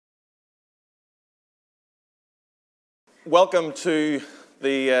Welcome to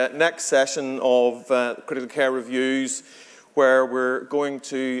the next session of Critical Care Reviews, where we're going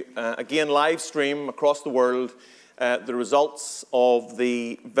to, again, live stream across the world the results of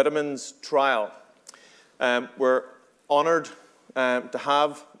the vitamins trial. We're honoured to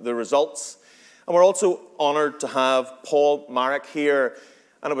have the results, and we're also honoured to have Paul Marik here,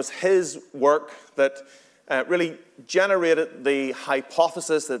 and it was his work that really generated the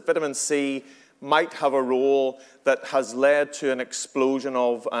hypothesis that vitamin C might have a role that has led to an explosion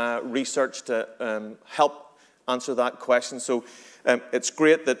of research to help answer that question. So it's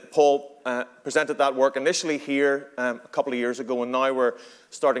great that Paul presented that work initially here a couple of years ago, and now we're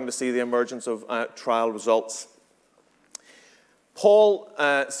starting to see the emergence of trial results. Paul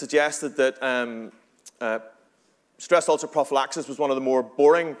suggested that stress ulcer prophylaxis was one of the more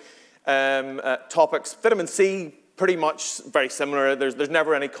boring topics. Vitamin C, pretty much very similar. There's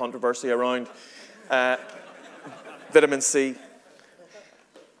never any controversy around vitamin C.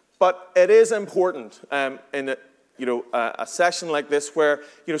 But it is important in a session like this where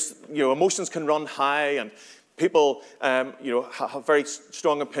emotions can run high and people have very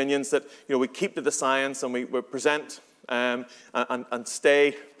strong opinions, that we keep to the science and we present and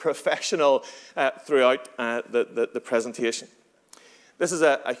stay professional throughout the presentation. This is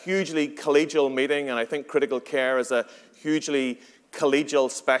a hugely collegial meeting, and I think critical care is a hugely collegial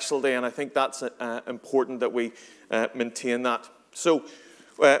specialty, and I think that's important that we maintain that. So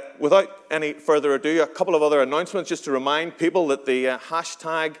without any further ado, a couple of other announcements just to remind people that the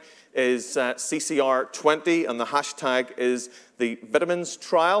hashtag is CCR20 and the hashtag is the vitamins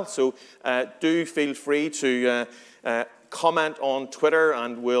trial. So do feel free to comment on Twitter,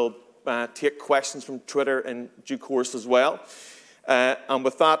 and we'll take questions from Twitter in due course as well. And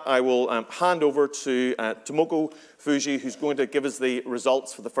with that, I will hand over to Tomoki Fujii, who's going to give us the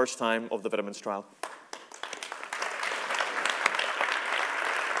results for the first time of the vitamins trial.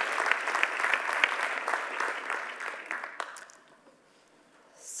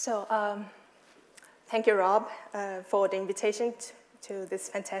 So, thank you, Rob, for the invitation to this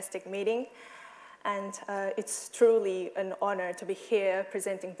fantastic meeting. And it's truly an honor to be here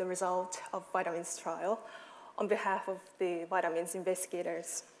presenting the result of vitamins trial on behalf of the vitamins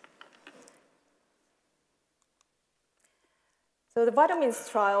investigators. So the vitamins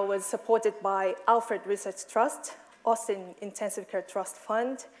trial was supported by Alfred Research Trust, Austin Intensive Care Trust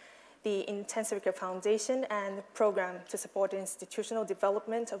Fund, the Intensive Care Foundation, and the Program to Support Institutional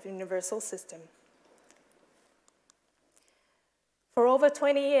Development of Universal System. For over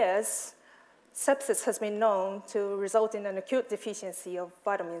 20 years, sepsis has been known to result in an acute deficiency of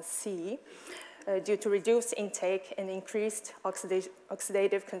vitamin C due to reduced intake and increased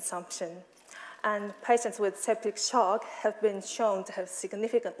oxidative consumption. And patients with septic shock have been shown to have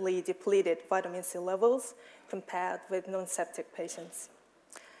significantly depleted vitamin C levels compared with non-septic patients.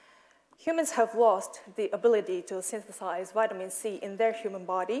 Humans have lost the ability to synthesize vitamin C in their human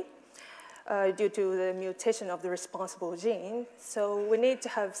body due to the mutation of the responsible gene. So we need to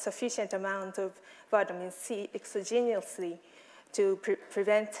have sufficient amount of vitamin C exogenously to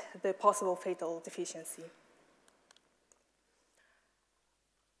prevent the possible fatal deficiency.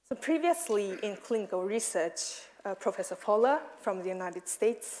 So previously in clinical research, Professor Fowler from the United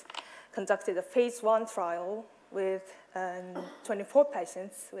States conducted a phase 1 trial with 24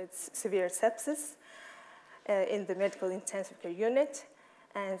 patients with severe sepsis in the medical intensive care unit.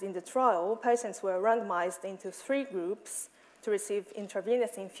 And in the trial, patients were randomized into 3 groups to receive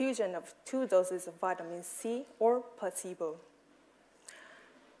intravenous infusion of 2 doses of vitamin C or placebo.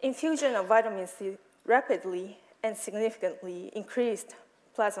 Infusion of vitamin C rapidly and significantly increased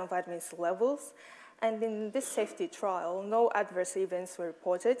plasma vitamin C levels, and in this safety trial, no adverse events were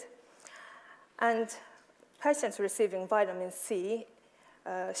reported. And patients receiving vitamin C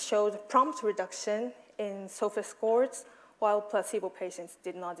showed prompt reduction in SOFA scores, while placebo patients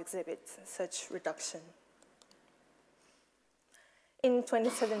did not exhibit such reduction. In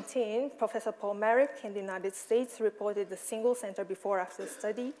 2017, Professor Paul Marik in the United States reported a single-center before-after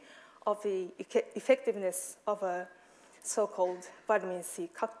study of the effectiveness of a so-called vitamin C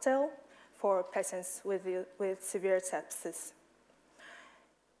cocktail for patients with severe sepsis.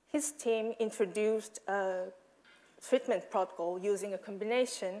 His team introduced a treatment protocol using a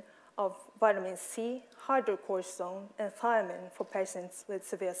combination of vitamin C, hydrocortisone, and thiamine for patients with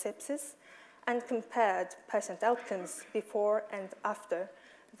severe sepsis, and compared patient outcomes before and after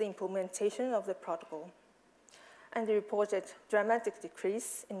the implementation of the protocol. And they reported dramatic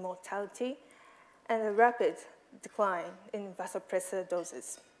decrease in mortality and a rapid decline in vasopressor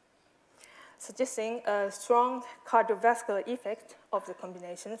doses, suggesting a strong cardiovascular effect of the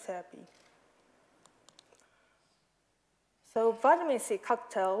combination therapy. So vitamin C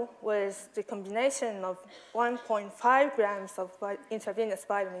cocktail was the combination of 1.5 grams of intravenous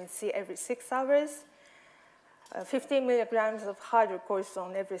vitamin C every 6 hours, 50 milligrams of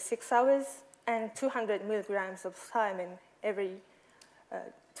hydrocortisone every 6 hours, and 200 milligrams of thiamine every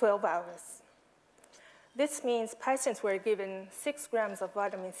 12 hours. This means patients were given 6 grams of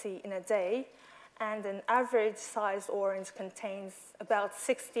vitamin C in a day, and an average sized orange contains about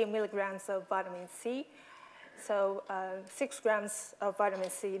 60 milligrams of vitamin C. So 6 grams of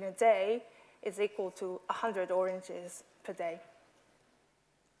vitamin C in a day is equal to 100 oranges per day.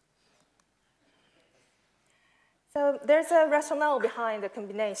 So there's a rationale behind the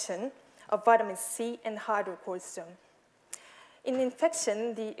combination of vitamin C and hydrocortisone. In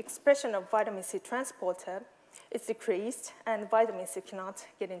infection, the expression of vitamin C transporter is decreased, and vitamin C cannot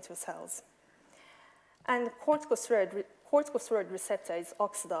get into cells. And corticosteroid receptor is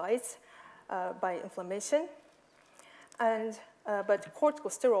oxidized by inflammation, but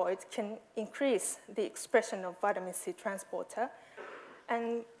corticosteroid can increase the expression of vitamin C transporter,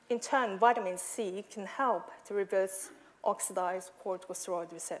 and in turn, vitamin C can help to reverse oxidized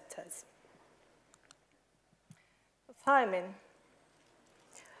corticosteroid receptors. Thiamine.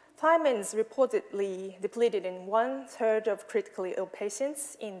 Thiamine is reportedly depleted in 1/3 of critically ill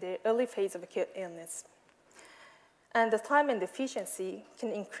patients in the early phase of acute illness. And the thiamine deficiency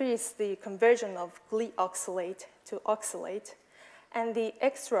can increase the conversion of glyoxylate to oxalate, and the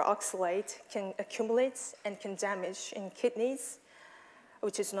extra oxalate can accumulate and can damage in kidneys,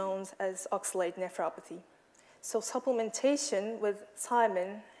 which is known as oxalate nephropathy. So supplementation with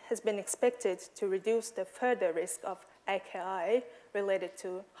thiamine has been expected to reduce the further risk of AKI related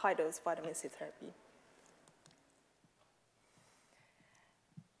to high-dose vitamin C therapy.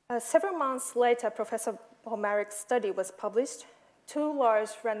 Several months later, Professor Paul Marik's study was published. 2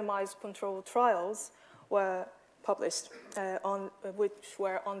 large randomized controlled trials were published, which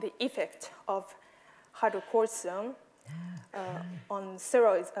were on the effect of hydrocortisone on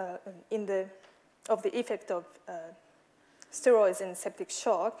steroids, of the effect of steroids in septic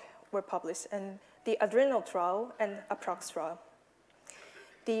shock were published, and the adrenal trial and APROX trial.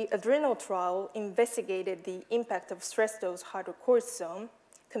 The adrenal trial investigated the impact of stress dose hydrocortisone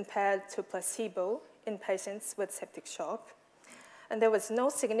compared to placebo in patients with septic shock. And there was no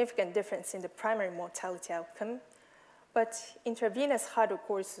significant difference in the primary mortality outcome, but intravenous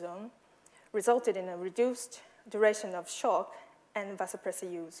hydrocortisone resulted in a reduced duration of shock and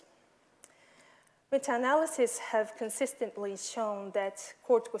vasopressor use. Meta-analyses have consistently shown that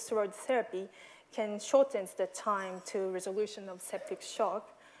corticosteroid therapy can shorten the time to resolution of septic shock.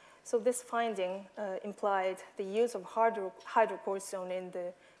 So this finding implied the use of hydrocortisone in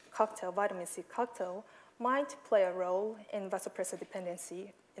the cocktail, vitamin C cocktail, might play a role in vasopressor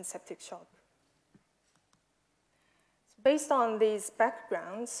dependency in septic shock. So based on these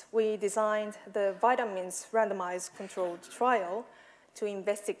backgrounds, we designed the vitamins randomized controlled trial to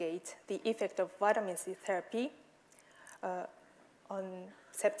investigate the effect of vitamin C therapy on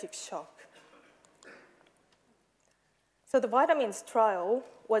septic shock. So the vitamins trial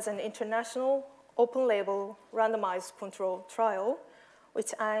was an international open-label randomized controlled trial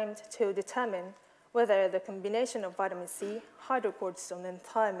which aimed to determine whether the combination of vitamin C, hydrocortisone, and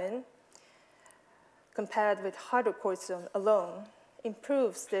thiamine compared with hydrocortisone alone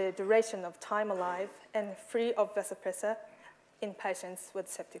improves the duration of time alive and free of vasopressor in patients with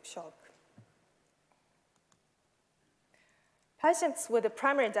septic shock. Patients with a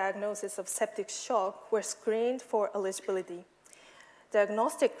primary diagnosis of septic shock were screened for eligibility.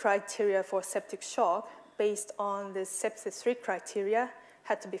 Diagnostic criteria for septic shock based on the Sepsis 3 criteria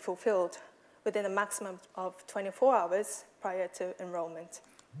had to be fulfilled within a maximum of 24 hours prior to enrollment.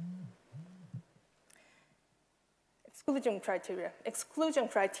 Exclusion criteria. Exclusion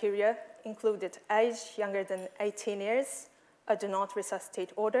criteria included age younger than 18 years, a do not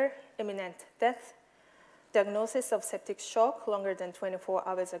resuscitate order, imminent death, diagnosis of septic shock longer than 24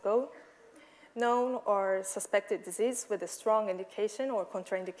 hours ago, known or suspected disease with a strong indication or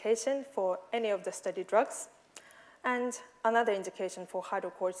contraindication for any of the study drugs, and another indication for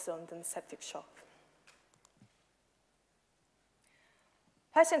hydrocortisone than septic shock.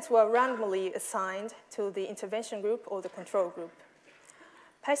 Patients were randomly assigned to the intervention group or the control group.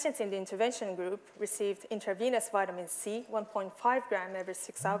 Patients in the intervention group received intravenous vitamin C, 1.5 grams every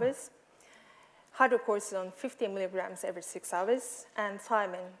 6 hours, hydrocortisone 50 milligrams every 6 hours, and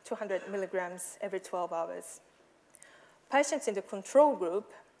thiamine 200 milligrams every 12 hours. Patients in the control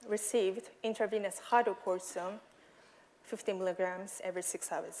group received intravenous hydrocortisone 50 milligrams every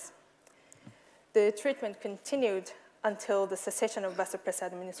 6 hours. The treatment continued until the cessation of vasopressor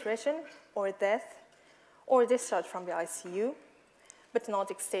administration or death, or discharge from the ICU, but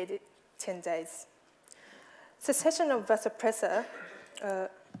not exceed 10 days. Cessation of vasopressor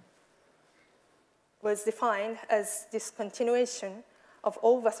was defined as discontinuation of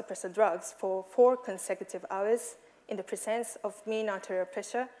all vasopressor drugs for 4 consecutive hours in the presence of mean arterial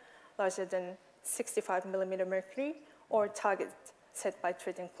pressure larger than 65 millimeter mercury, or target set by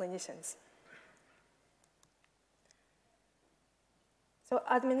treating clinicians. So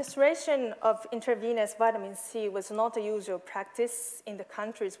administration of intravenous vitamin C was not a usual practice in the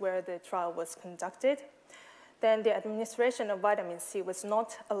countries where the trial was conducted. Then the administration of vitamin C was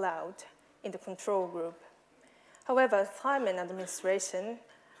not allowed in the control group. However, thiamine administration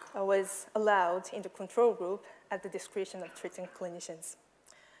was allowed in the control group at the discretion of treating clinicians.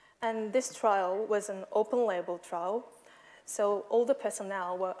 And this trial was an open-label trial, so all the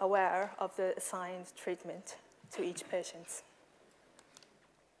personnel were aware of the assigned treatment to each patient.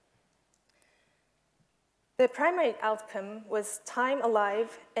 The primary outcome was time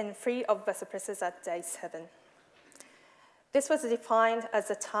alive and free of vasopressors at day 7. This was defined as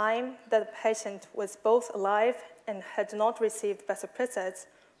the time that the patient was both alive and had not received vasopressors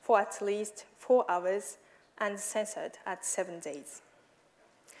for at least 4 hours and censored at 7 days.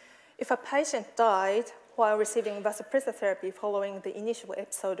 If a patient died while receiving vasopressor therapy following the initial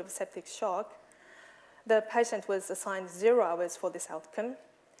episode of septic shock, the patient was assigned 0 hours for this outcome.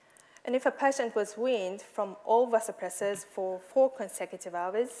 And if a patient was weaned from all vasopressors for 4 consecutive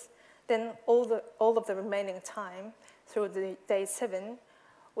hours, then all of the remaining time through the day 7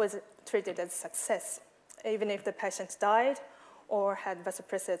 was treated as a success, even if the patient died or had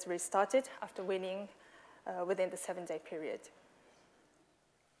vasopressors restarted after weaning within the 7-day period.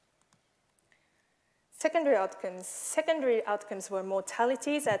 Secondary outcomes were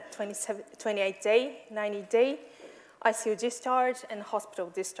mortalities at 28-day, 90-day, ICU discharge, and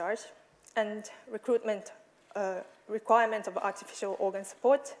hospital discharge, and requirement of artificial organ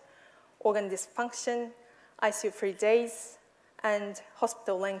support, organ dysfunction, ICU-free days, and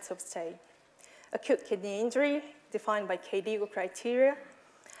hospital length of stay. Acute kidney injury, defined by KDIGO criteria,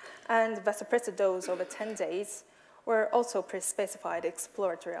 and vasopressor dose over 10 days were also pre-specified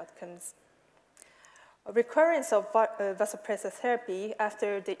exploratory outcomes. A recurrence of vasopressor therapy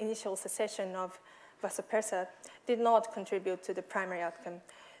after the initial cessation of vasopressor did not contribute to the primary outcome.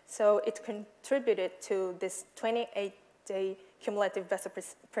 So it contributed to this 28-day cumulative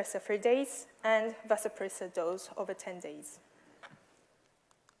vasopressor-free days and vasopressor dose over 10 days.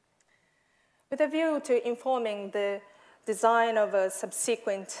 With a view to informing the design of a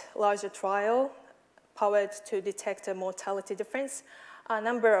subsequent larger trial powered to detect a mortality difference, a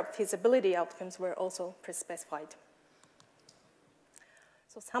number of feasibility outcomes were also pre-specified.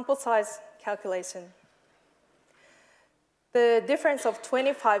 So sample size calculation. The difference of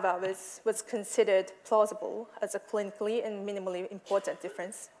 25 hours was considered plausible as a clinically and minimally important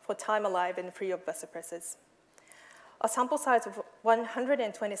difference for time alive and free of vasopressors. A sample size of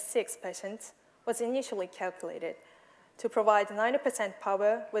 126 patients was initially calculated to provide 90%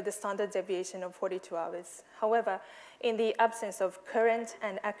 power with a standard deviation of 42 hours. However, in the absence of current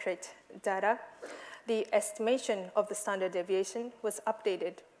and accurate data, the estimation of the standard deviation was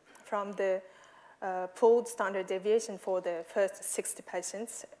updated from the pooled standard deviation for the first 60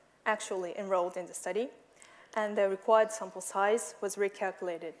 patients actually enrolled in the study, and the required sample size was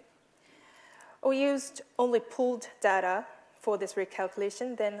recalculated. We used only pooled data for this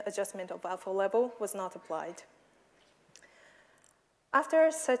recalculation, then adjustment of alpha level was not applied.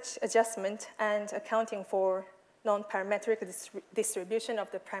 After such adjustment and accounting for non-parametric distribution of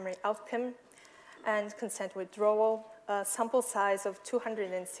the primary outcome and consent withdrawal, a sample size of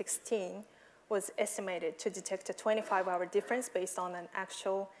 216 was estimated to detect a 25-hour difference based on an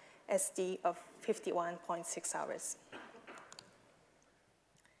actual SD of 51.6 hours.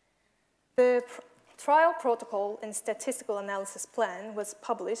 The trial protocol and statistical analysis plan was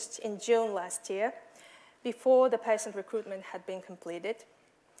published in June last year before the patient recruitment had been completed,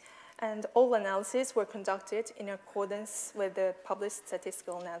 and all analyses were conducted in accordance with the published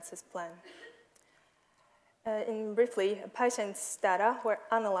statistical analysis plan. Briefly, patients' data were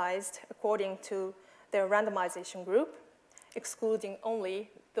analyzed according to their randomization group, excluding only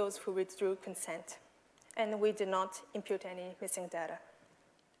those who withdrew consent, and we did not impute any missing data.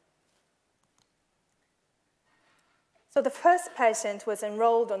 So the first patient was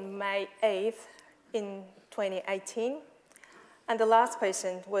enrolled on May 8th in 2018, and the last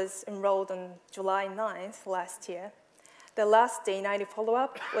patient was enrolled on July 9th last year. The last day 90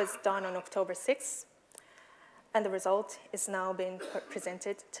 follow-up was done on October 6th, and the result is now being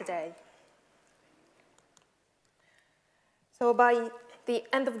presented today. So by the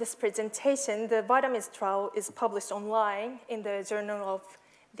end of this presentation, the vitamins trial is published online in the Journal of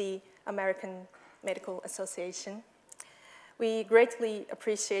the American Medical Association. We greatly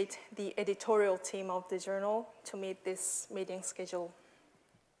appreciate the editorial team of the journal to meet this meeting schedule.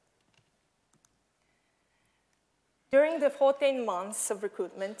 During the 14 months of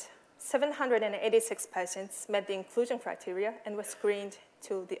recruitment, 786 patients met the inclusion criteria and were screened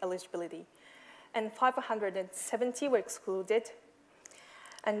to the eligibility, and 570 were excluded,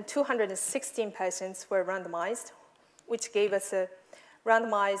 and 216 patients were randomized, which gave us a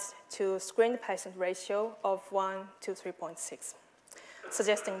randomized to screened patient ratio of 1 to 3.6,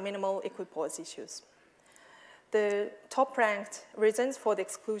 suggesting minimal equipoise issues. The top-ranked reasons for the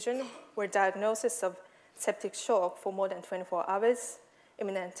exclusion were diagnosis of septic shock for more than 24 hours,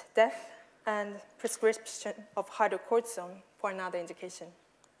 imminent death, and prescription of hydrocortisone for another indication.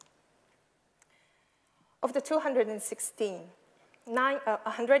 Of the 216,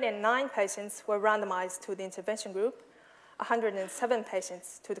 109 patients were randomized to the intervention group, 107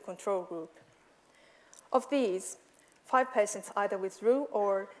 patients to the control group. Of these, 5 patients either withdrew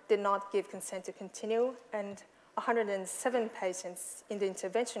or did not give consent to continue, and 107 patients in the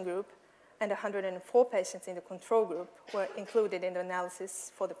intervention group and 104 patients in the control group were included in the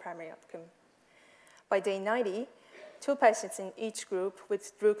analysis for the primary outcome. By day 90, 2 patients in each group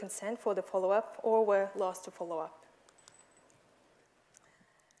withdrew consent for the follow-up or were lost to follow-up.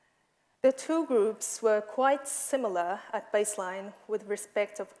 The 2 groups were quite similar at baseline with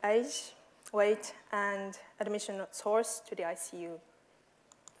respect of age, weight, and admission source to the ICU.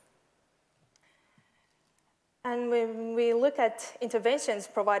 And when we look at interventions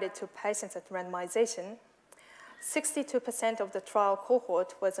provided to patients at randomization, 62% of the trial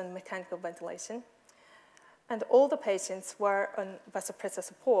cohort was on mechanical ventilation, and all the patients were on vasopressor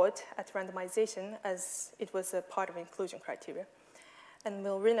support at randomization as it was a part of inclusion criteria. And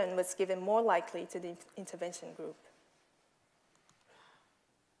milrinone was given more likely to the intervention group.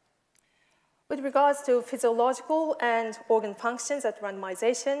 With regards to physiological and organ functions at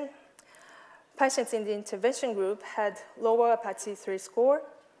randomization, patients in the intervention group had lower Apache 3 score,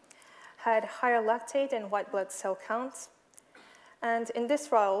 had higher lactate and white blood cell counts, and in this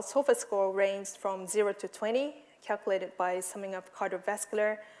trial, SOFA score ranged from 0 to 20, calculated by summing up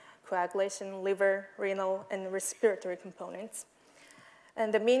cardiovascular, coagulation, liver, renal, and respiratory components.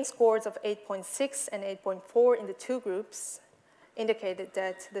 And the mean scores of 8.6 and 8.4 in the 2 groups indicated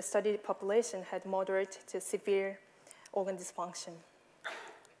that the studied population had moderate to severe organ dysfunction.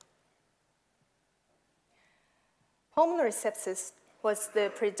 Pulmonary sepsis was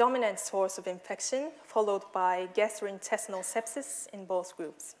the predominant source of infection, followed by gastrointestinal sepsis in both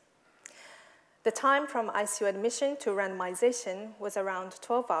groups. The time from ICU admission to randomization was around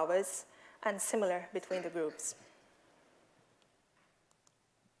 12 hours and similar between the groups.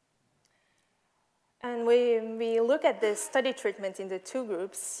 And when we look at the study treatment in the 2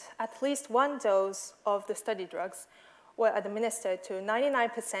 groups, at least 1 dose of the study drugs were administered to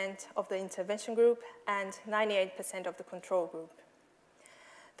 99% of the intervention group and 98% of the control group.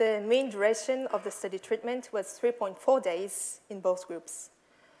 The mean duration of the study treatment was 3.4 days in both groups.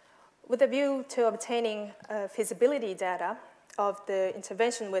 With a view to obtaining feasibility data of the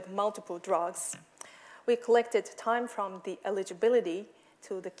intervention with multiple drugs, we collected time from the eligibility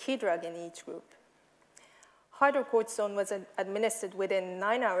to the key drug in each group. Hydrocortisone was administered within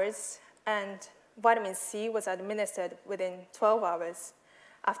 9 hours, and vitamin C was administered within 12 hours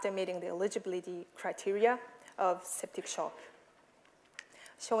after meeting the eligibility criteria of septic shock,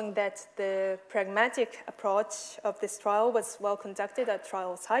 showing that the pragmatic approach of this trial was well conducted at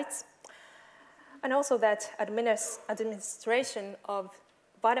trial sites, and also that administration of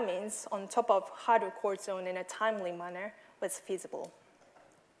vitamins on top of hydrocortisone in a timely manner was feasible.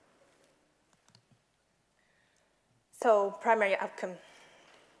 So, primary outcome.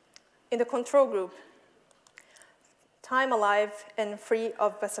 In the control group, time alive and free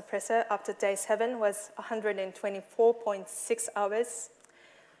of vasopressor after day 7 was 124.6 hours.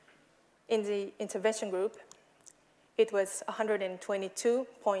 In the intervention group, it was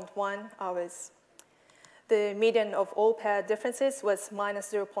 122.1 hours. The median of all pair differences was minus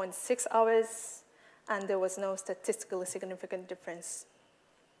 0.6 hours, and there was no statistically significant difference.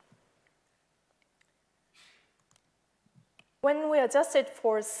 When we adjusted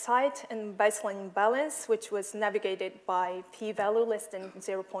for site and baseline balance, which was navigated by p-value less than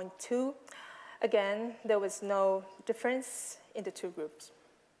 0.2, again, there was no difference in the 2 groups.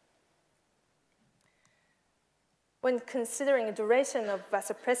 When considering the duration of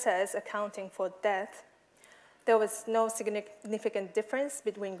vasopressor as accounting for death, there was no significant difference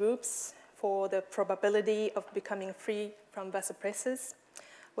between groups for the probability of becoming free from vasopressors.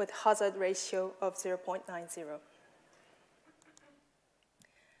 with hazard ratio of 0.90.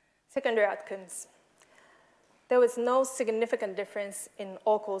 Secondary outcomes. There was no significant difference in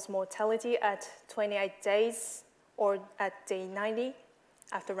all-cause mortality at 28 days or at day 90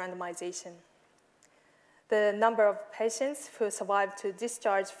 after randomization. The number of patients who survived to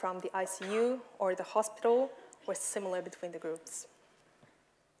discharge from the ICU or the hospital was similar between the groups.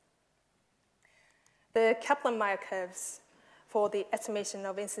 The Kaplan-Meier curves for the estimation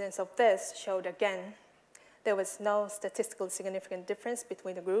of incidence of death showed again there was no statistically significant difference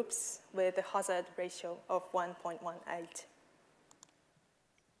between the groups with a hazard ratio of 1.18.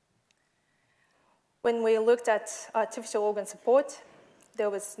 When we looked at artificial organ support, there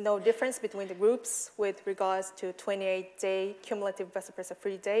was no difference between the groups with regards to 28-day cumulative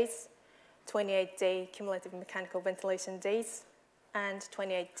vasopressor-free days, 28-day cumulative mechanical ventilation days, and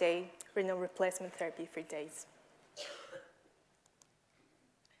 28-day renal replacement therapy-free days.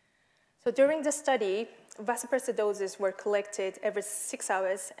 So during the study, vasopressor doses were collected every 6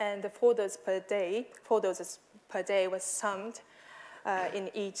 hours, and the 4 doses per day was summed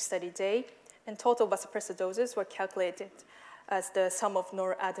in each study day, and total vasopressor doses were calculated as the sum of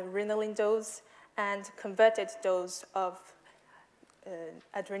noradrenaline dose and converted dose of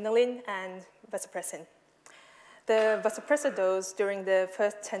adrenaline and vasopressin. The vasopressor dose during the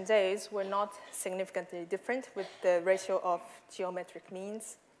first 10 days were not significantly different, with the ratio of geometric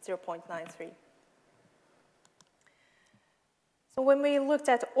means 0.93. So when we looked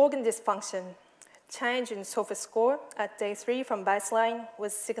at organ dysfunction, change in SOFA score at day 3 from baseline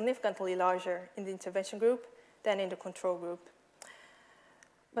was significantly larger in the intervention group than in the control group.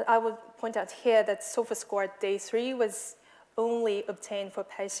 But I would point out here that SOFA score at day 3 was only obtained for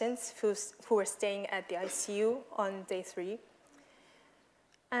patients who were staying at the ICU on day 3.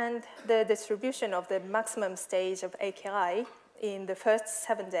 And the distribution of the maximum stage of AKI in the first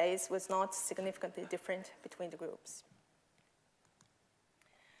 7 days was not significantly different between the groups.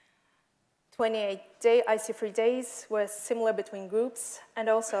 28-day ICU-free days were similar between groups, and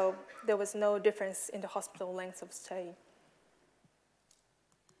also there was no difference in the hospital length of stay.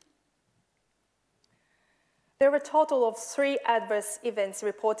 There were a total of 3 adverse events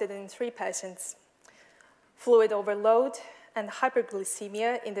reported in 3 patients: fluid overload and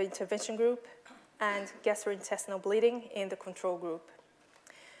hyperglycemia in the intervention group, and gastrointestinal bleeding in the control group.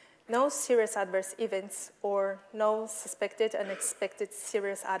 No serious adverse events or no suspected and expected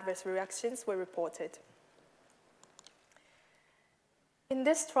serious adverse reactions were reported. In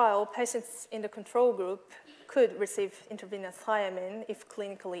this trial, patients in the control group could receive intravenous thiamine if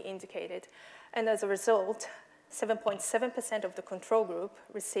clinically indicated, and as a result, 7.7% of the control group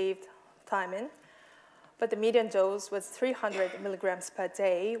received thiamine, but the median dose was 300 milligrams per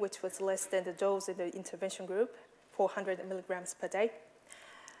day, which was less than the dose in the intervention group, 400 milligrams per day.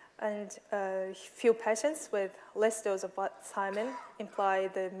 And few patients with less dose of thiamine imply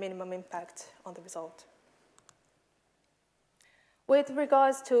the minimum impact on the result. With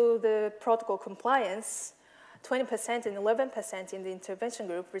regards to the protocol compliance, 20% and 11% in the intervention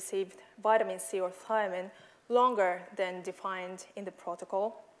group received vitamin C or thiamine longer than defined in the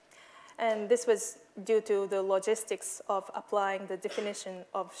protocol. And this was due to the logistics of applying the definition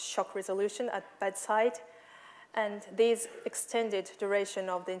of shock resolution at bedside. And this extended duration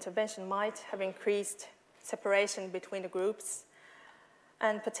of the intervention might have increased separation between the groups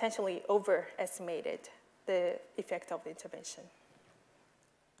and potentially overestimated the effect of the intervention.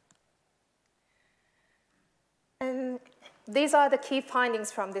 And these are the key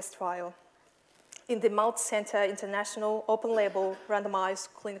findings from this trial. In the multi-center international open-label randomized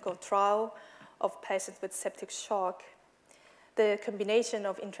clinical trial of patients with septic shock, the combination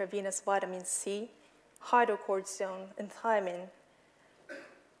of intravenous vitamin C, hydrocortisone, and thiamine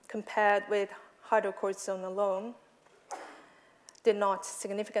compared with hydrocortisone alone did not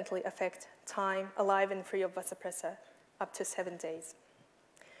significantly affect time alive and free of vasopressor up to 7 days.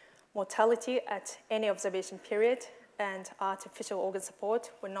 Mortality at any observation period and artificial organ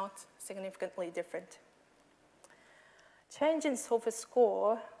support were not significantly different. Change in SOFA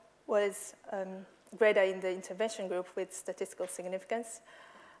score was greater in the intervention group with statistical significance.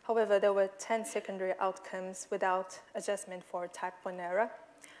 However, there were 10 secondary outcomes without adjustment for type 1 error,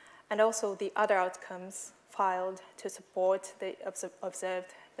 and also the other outcomes filed to support the observed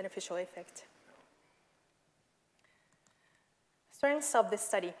beneficial effect. Strengths of this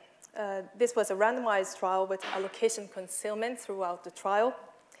study. This was a randomized trial with allocation concealment throughout the trial.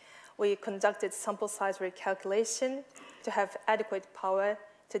 We conducted sample size recalculation to have adequate power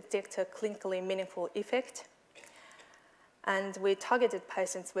to detect a clinically meaningful effect. And we targeted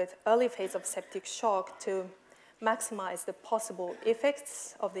patients with early phase of septic shock to maximize the possible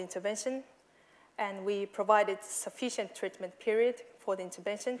effects of the intervention, and we provided sufficient treatment period for the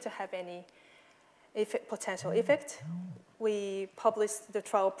intervention to have any potential effect. We published the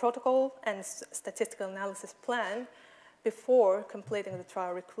trial protocol and statistical analysis plan before completing the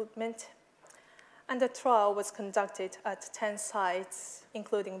trial recruitment. And the trial was conducted at 10 sites,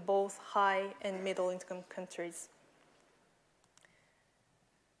 including both high and middle-income countries.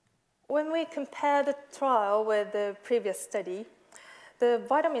 When we compare the trial with the previous study, the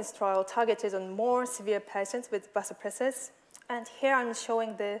vitamins trial targeted on more severe patients with vasopressors. And here I'm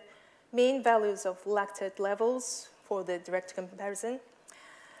showing the mean values of lactate levels for the direct comparison.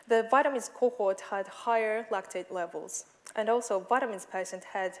 The vitamins cohort had higher lactate levels. And also, vitamins patient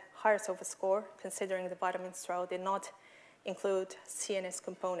had higher SOFA score, considering the vitamins trial did not include CNS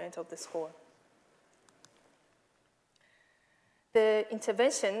component of the score. The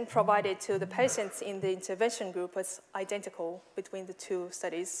intervention provided to the patients in the intervention group was identical between the two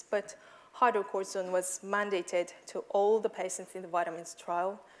studies, but hydrocortisone was mandated to all the patients in the vitamins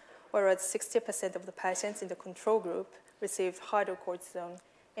trial, whereas 60% of the patients in the control group received hydrocortisone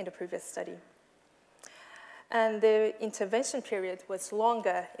in the previous study. And the intervention period was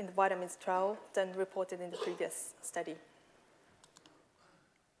longer in the vitamins trial than reported in the previous study.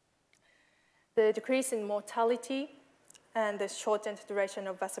 The decrease in mortality and the shortened duration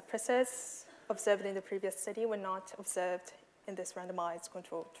of vasopressors observed in the previous study were not observed in this randomized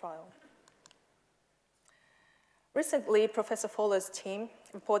controlled trial. Recently, Professor Fuller's team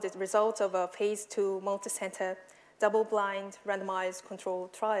reported results of a phase 2 multicenter double-blind randomized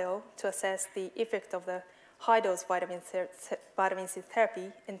controlled trial to assess the effect of the high-dose vitamin C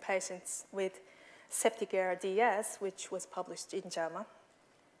therapy in patients with septic ARDS, which was published in JAMA.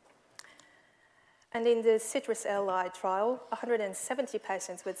 And in the citrus LI trial, 170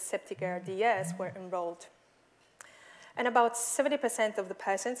 patients with septic ARDS were enrolled. And about 70% of the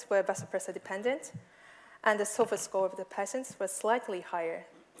patients were vasopressor dependent, and the SOFA score of the patients was slightly higher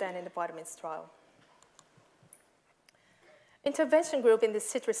than in the vitamins trial. Intervention group in the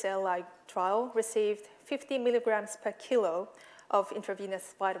citrus LI trial received 50 milligrams per kilo of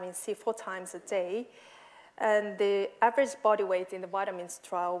intravenous vitamin C 4 times a day, and the average body weight in the vitamins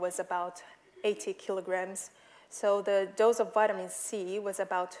trial was about 80 kilograms, so the dose of vitamin C was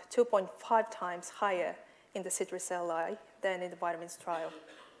about 2.5 times higher in the citrus LI than in the vitamins trial.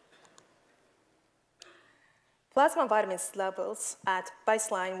 Plasma vitamins levels at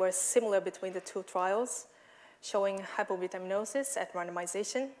baseline were similar between the two trials, showing hypovitaminosis at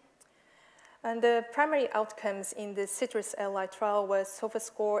randomization. And the primary outcomes in the citrus LI trial were SOFA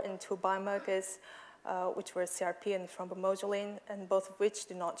score and two biomarkers, which were CRP and thrombomodulin, and both of which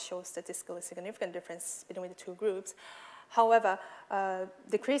do not show statistically significant difference between the two groups. However,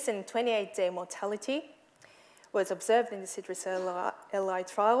 decrease in 28-day mortality was observed in the citrus LI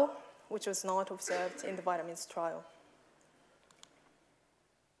trial, which was not observed in the vitamins trial.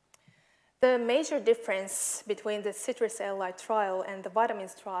 The major difference between the citrus LI trial and the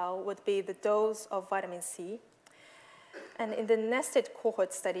vitamins trial would be the dose of vitamin C. And in the nested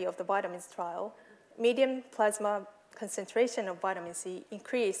cohort study of the vitamins trial, median plasma concentration of vitamin C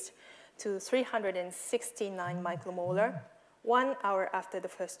increased to 369 micromolar 1 hour after the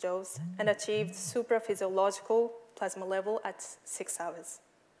first dose and achieved supraphysiological plasma level at 6 hours.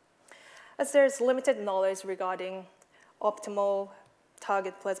 As there's limited knowledge regarding optimal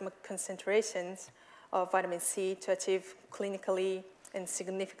target plasma concentrations of vitamin C to achieve clinically and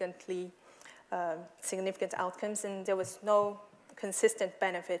significant outcomes, and there was no consistent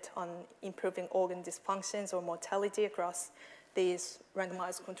benefit on improving organ dysfunctions or mortality across these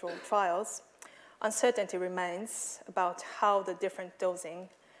randomized controlled trials. Uncertainty remains about how the different dosing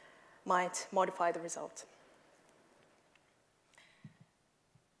might modify the result.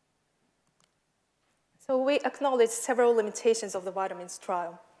 So we acknowledge several limitations of the vitamins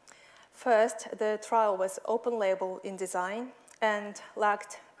trial. First, the trial was open label in design and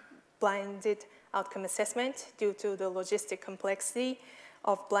lacked blinded outcome assessment due to the logistic complexity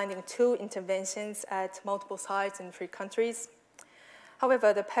of blinding 2 interventions at multiple sites in 3 countries.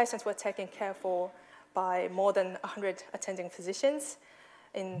 However, the patients were taken care for by more than 100 attending physicians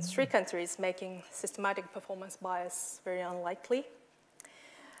in 3 countries, making systematic performance bias very unlikely.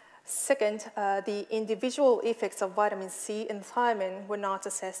 Second, the individual effects of vitamin C and thiamine were not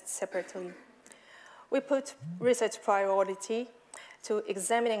assessed separately. We put research priority to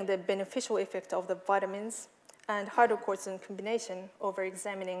examining the beneficial effect of the vitamins and hydrocortisone combination over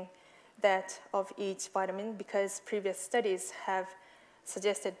examining that of each vitamin, because previous studies have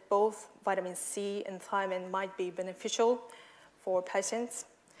suggested both vitamin C and thiamine might be beneficial for patients.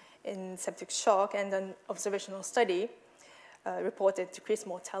 in septic shock, and an observational study reported decreased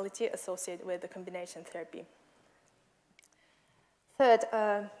mortality associated with the combination therapy. Third,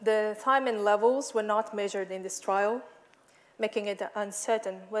 the thiamine levels were not measured in this trial, making it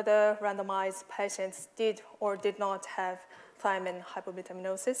uncertain whether randomized patients did or did not have thiamine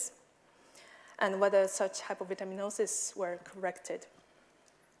hypovitaminosis, and whether such hypovitaminosis were corrected.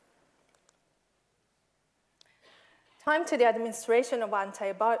 Time to the administration of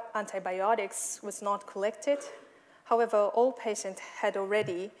antibiotics was not collected. However, all patients had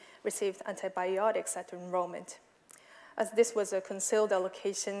already received antibiotics at enrollment. As this was a concealed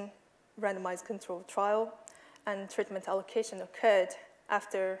allocation randomized controlled trial, and treatment allocation occurred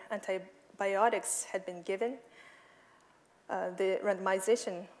after antibiotics had been given, the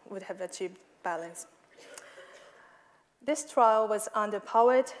randomization would have achieved balance. This trial was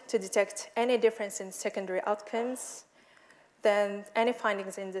underpowered to detect any difference in secondary outcomes. Then any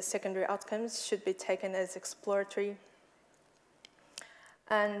findings in the secondary outcomes should be taken as exploratory.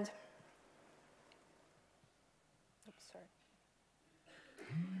 And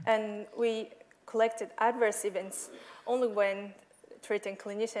we collected adverse events only when treating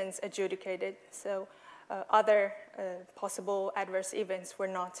clinicians adjudicated, so other possible adverse events were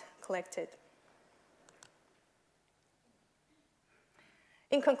not collected.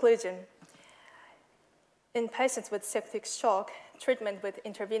 In conclusion, in patients with septic shock, treatment with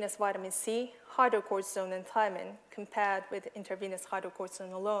intravenous vitamin C, hydrocortisone, and thiamine compared with intravenous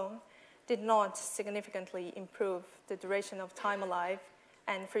hydrocortisone alone did not significantly improve the duration of time alive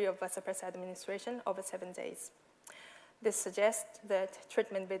and free of vasopressor administration over 7 days. This suggests that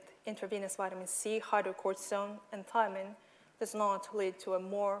treatment with intravenous vitamin C, hydrocortisone, and thiamine does not lead to a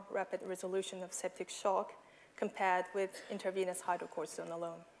more rapid resolution of septic shock compared with intravenous hydrocortisone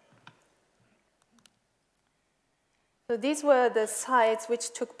alone. So these were the sites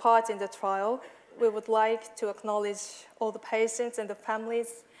which took part in the trial. We would like to acknowledge all the patients and the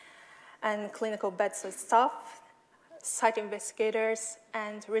families and clinical bedside staff, site investigators,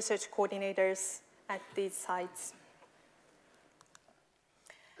 and research coordinators at these sites.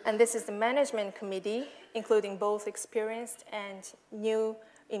 And this is the management committee, including both experienced and new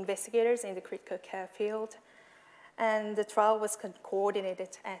investigators in the critical care field. And the trial was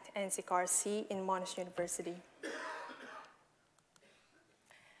coordinated at NCRC in Monash University.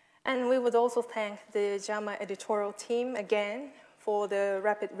 And we would also thank the JAMA editorial team again for the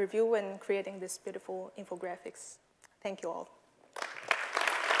rapid review and creating these beautiful infographics. Thank you all.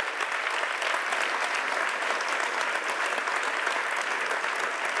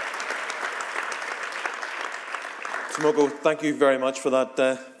 Tomoki, thank you very much for that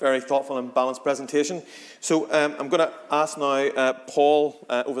very thoughtful and balanced presentation. So I'm going to ask now Paul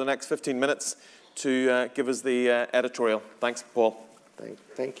over the next 15 minutes to give us the editorial. Thanks, Paul.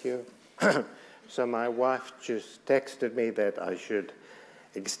 Thank you. So my wife just texted me that I should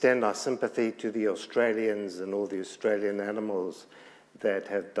extend our sympathy to the Australians and all the Australian animals that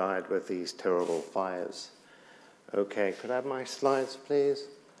have died with these terrible fires. Okay, could I have my slides, please?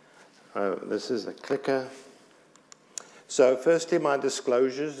 This is a clicker. So firstly, my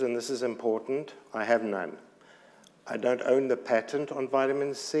disclosures, and this is important, I have none. I don't own the patent on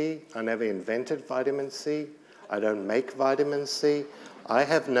vitamin C. I never invented vitamin C. I don't make vitamin C. I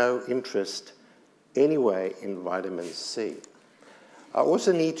have no interest anyway in vitamin C. I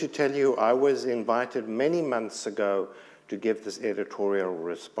also need to tell you I was invited many months ago to give this editorial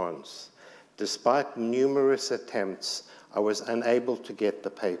response. Despite numerous attempts, I was unable to get the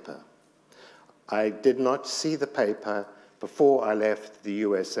paper. I did not see the paper before I left the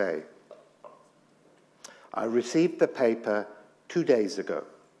USA. I received the paper 2 days ago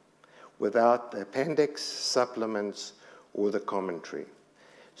without the appendix, supplements, or the commentary.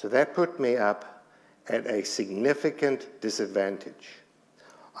 So that put me up at a significant disadvantage.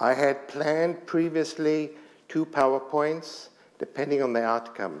 I had planned previously 2 PowerPoints, depending on the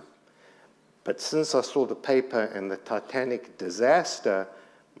outcome. But since I saw the paper and the Titanic disaster,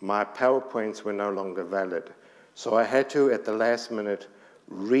 my PowerPoints were no longer valid. So I had to, at the last minute,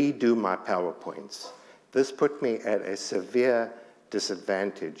 redo my PowerPoints. This put me at a severe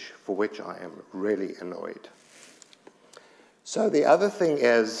disadvantage, for which I am really annoyed. So the other thing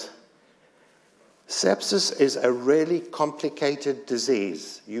is, sepsis is a really complicated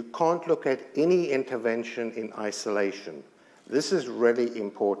disease. You can't look at any intervention in isolation. This is really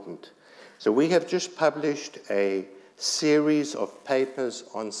important. So we have just published a series of papers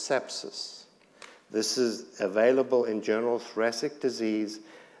on sepsis. This is available in Journal Thoracic Disease.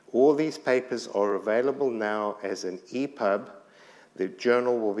 All these papers are available now as an EPUB. The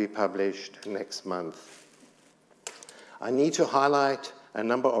journal will be published next month. I need to highlight a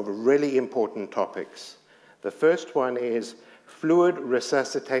number of really important topics. The first one is fluid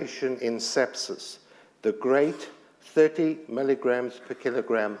resuscitation in sepsis, the great 30 milligrams per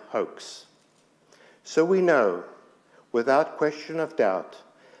kilogram hoax. So we know, without question of doubt,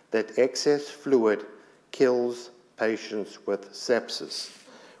 that excess fluid kills patients with sepsis.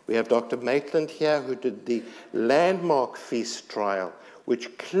 We have Dr. Maitland here who did the landmark FEAST trial,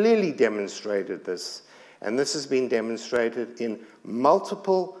 which clearly demonstrated this. And this has been demonstrated in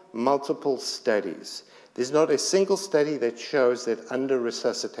multiple studies. There's not a single study that shows that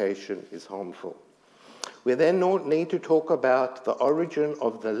under-resuscitation is harmful. We then need to talk about the origin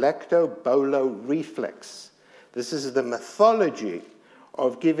of the lactobolo reflex. This is the mythology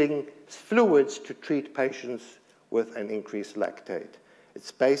of giving fluids to treat patients with an increased lactate.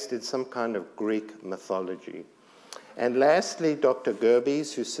 It's based in some kind of Greek mythology. And lastly, Dr.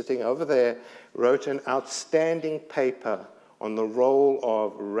 Gerbes, who's sitting over there, wrote an outstanding paper on the role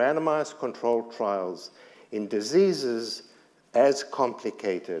of randomized controlled trials in diseases as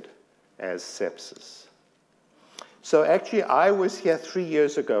complicated as sepsis. So actually, I was here 3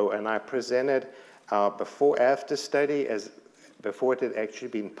 years ago, and I presented our before-after study before it had actually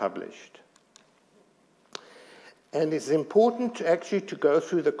been published. And it's important to go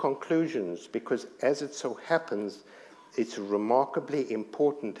through the conclusions, because as it so happens, it's remarkably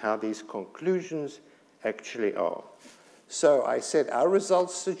important how these conclusions actually are. So I said, our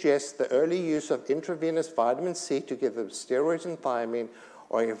results suggest the early use of intravenous vitamin C together with steroids and thiamine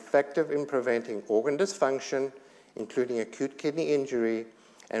are effective in preventing organ dysfunction, including acute kidney injury,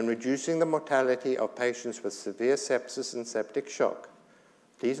 and reducing the mortality of patients with severe sepsis and septic shock.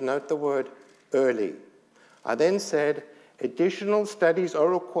 Please note the word early. I then said, additional studies are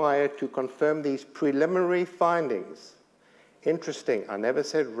required to confirm these preliminary findings. Interesting, I never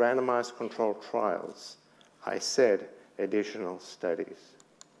said randomized controlled trials. I said additional studies.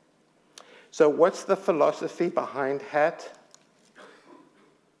 So what's the philosophy behind HAT?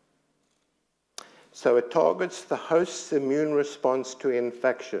 So it targets the host's immune response to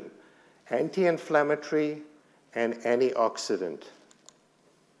infection, anti-inflammatory and antioxidant.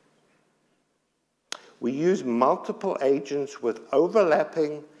 We use multiple agents with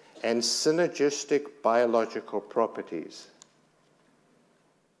overlapping and synergistic biological properties.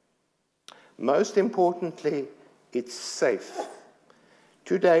 Most importantly, it's safe.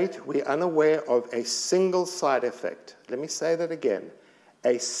 To date, we're unaware of a single side effect. Let me say that again.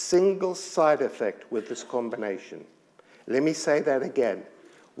 A single side effect with this combination. Let me say that again.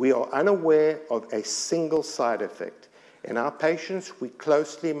 We are unaware of a single side effect. In our patients, we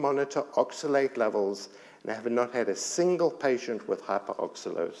closely monitor oxalate levels and have not had a single patient with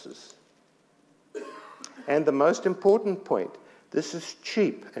hyperoxalosis. And the most important point, this is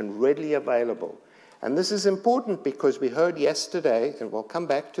cheap and readily available. And this is important because we heard yesterday, and we'll come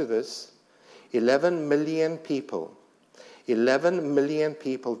back to this, 11 million people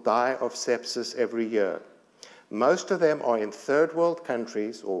die of sepsis every year. Most of them are in third world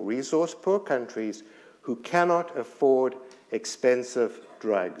countries or resource-poor countries who cannot afford expensive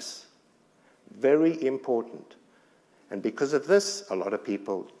drugs. Very important. And because of this, a lot of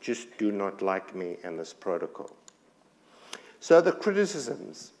people just do not like me and this protocol. So the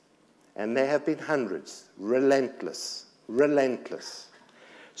criticisms, and there have been hundreds, relentless.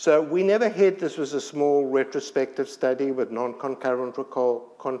 So we never hid this was a small retrospective study with non-concurrent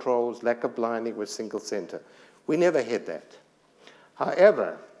controls, lack of blinding with single center. We never hid that.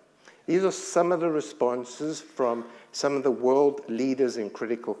 However, these are some of the responses from some of the world leaders in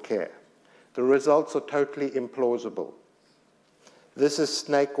critical care. The results are totally implausible. This is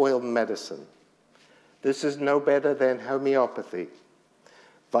snake oil medicine. This is no better than homeopathy.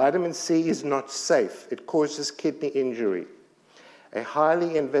 Vitamin C is not safe. It causes kidney injury. A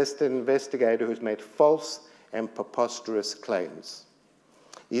highly invested investigator who's made false and preposterous claims.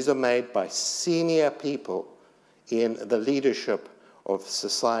 These are made by senior people in the leadership of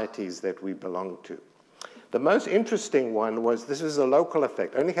societies that we belong to. The most interesting one was, this is a local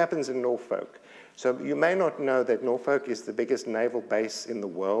effect, only happens in Norfolk. So you may not know that Norfolk is the biggest naval base in the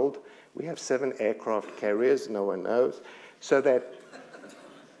world. We have 7 aircraft carriers, no one knows. So that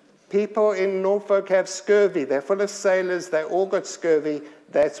people in Norfolk have scurvy. They're full of sailors, they all got scurvy.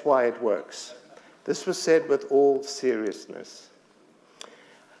 That's why it works. This was said with all seriousness.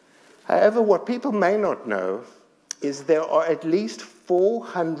 However, what people may not know is there are at least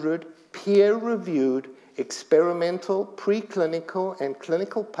 400 peer-reviewed experimental, preclinical, and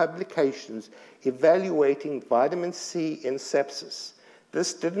clinical publications evaluating vitamin C in sepsis.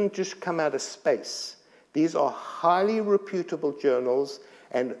 This didn't just come out of space. These are highly reputable journals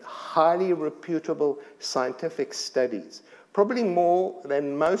and highly reputable scientific studies. probably more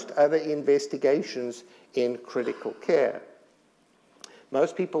than most other investigations in critical care.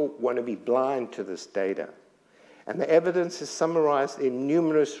 Most people want to be blind to this data, and the evidence is summarized in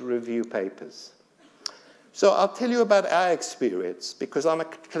numerous review papers. So I'll tell you about our experience, because I'm a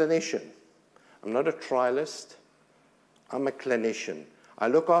clinician. I'm not a trialist. I'm a clinician. I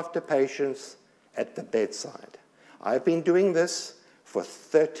look after patients at the bedside. I've been doing this for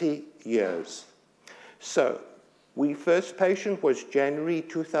 30 years. So, first patient was January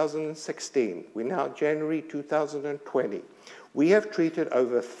 2016. We're now January 2020. We have treated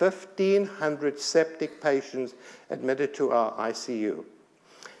over 1,500 septic patients admitted to our ICU.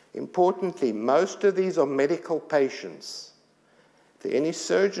 Importantly, most of these are medical patients. If there are any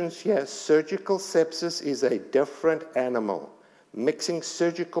surgeons here, surgical sepsis is a different animal. Mixing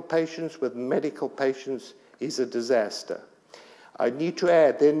surgical patients with medical patients is a disaster. I need to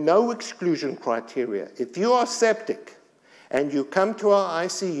add, there are no exclusion criteria. If you are septic and you come to our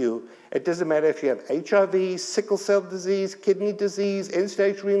ICU, it doesn't matter if you have HIV, sickle cell disease, kidney disease,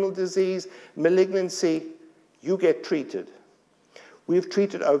 end-stage renal disease, malignancy, you get treated. We've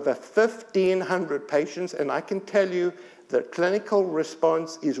treated over 1,500 patients, and I can tell you the clinical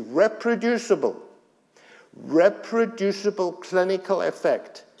response is reproducible. Reproducible clinical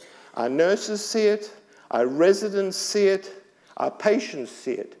effect. Our nurses see it, our residents see it, our patients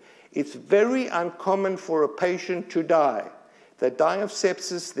see it. It's very uncommon for a patient to die. They die of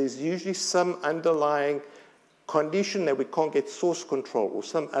sepsis, there's usually some underlying condition that we can't get source control or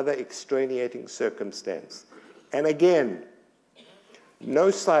some other extenuating circumstance. And again,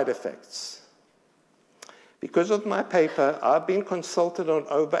 no side effects. Because of my paper, I've been consulted on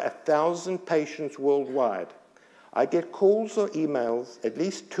over 1,000 patients worldwide. I get calls or emails, at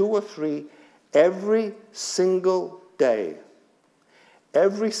least 2 or 3, every single day.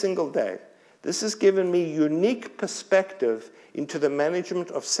 Every single day. This has given me unique perspective into the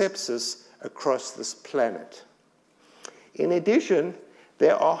management of sepsis across this planet. In addition,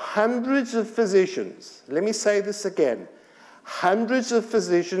 there are hundreds of physicians, let me say this again, hundreds of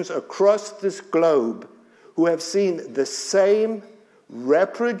physicians across this globe who have seen the same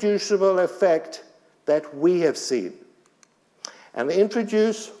reproducible effect that we have seen. And I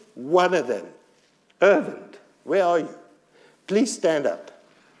introduce one of them. Ervind, where are you? Please stand up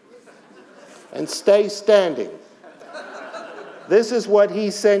and stay standing. This is what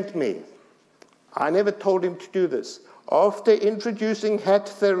he sent me. I never told him to do this. After introducing HAT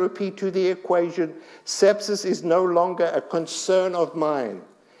therapy to the equation, sepsis is no longer a concern of mine.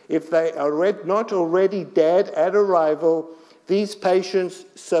 If they are not already dead at arrival, these patients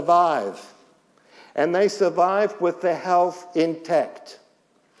survive. And they survive with their health intact.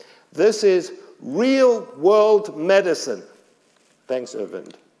 This is real-world medicine. Thanks,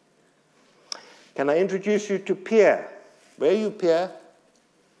 Ervind. Can I introduce you to Pierre? Where are you, Pierre?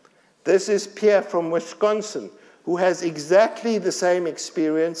 This is Pierre from Wisconsin, who has exactly the same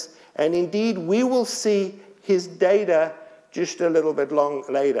experience, and indeed we will see his data just a little bit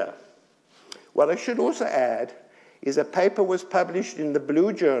later. What I should also add is a paper was published in the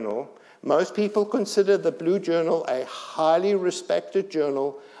Blue Journal. Most people consider the Blue Journal a highly respected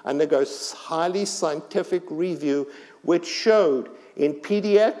journal, undergoes highly scientific review, which showed in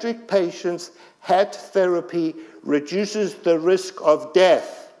pediatric patients, HAT therapy reduces the risk of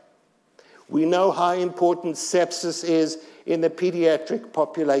death. We know how important sepsis is in the pediatric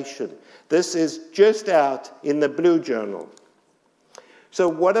population. This is just out in the Blue Journal. So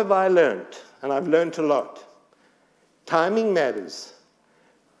what have I learned? And I've learned a lot. Timing matters.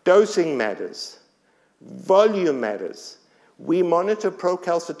 Dosing matters. Volume matters. We monitor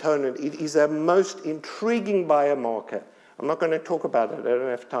procalcitonin. It is a most intriguing biomarker. I'm not going to talk about it. I don't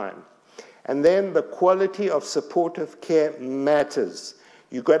have time. And then the quality of supportive care matters.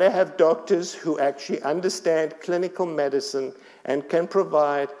 You've got to have doctors who actually understand clinical medicine and can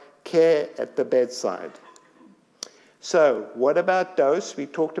provide care at the bedside. So what about dose? We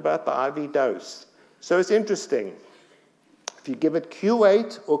talked about the IV dose. So it's interesting. If you give it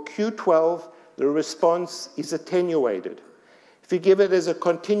Q8 or Q12, the response is attenuated. If you give it as a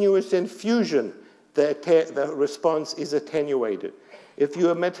continuous infusion, the response is attenuated. If you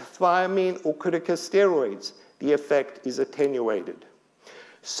omit thiamine or corticosteroids, the effect is attenuated.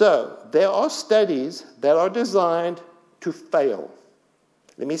 So there are studies that are designed to fail.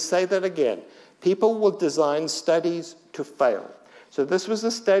 Let me say that again. People will design studies to fail. So this was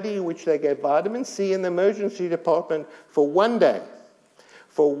a study in which they gave vitamin C in the emergency department for 1 day.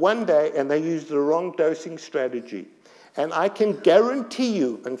 For 1 day, and they used the wrong dosing strategy. And I can guarantee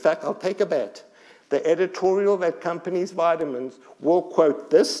you, in fact, I'll take a bet, the editorial that accompanies vitamins will quote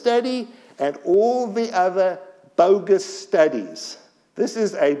this study and all the other bogus studies. This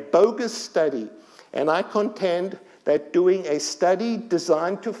is a bogus study, and I contend that doing a study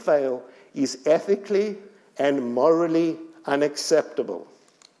designed to fail is ethically and morally unacceptable.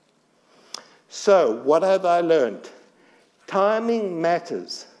 So, what have I learned? Timing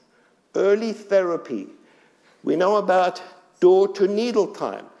matters. Early therapy. We know about door-to-needle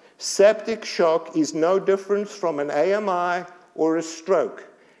time. Septic shock is no different from an AMI or a stroke.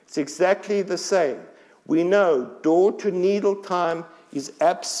 It's exactly the same. We know door-to-needle time is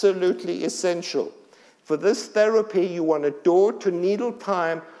absolutely essential. For this therapy, you want a door-to-needle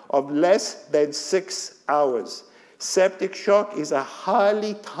time of less than 6 hours. Septic shock is a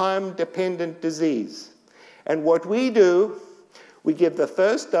highly time-dependent disease. And what we do, we give the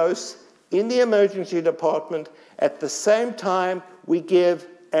first dose in the emergency department. At the same time, we give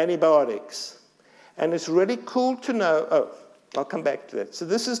antibiotics. And it's really cool to know, oh, I'll come back to that. So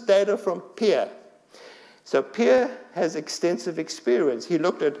this is data from Pierre. So Pierre has extensive experience. He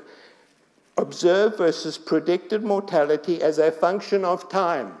looked at observed versus predicted mortality as a function of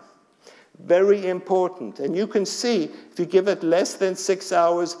time. Very important. And you can see, if you give it less than 6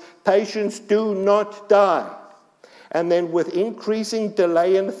 hours, patients do not die. And then with increasing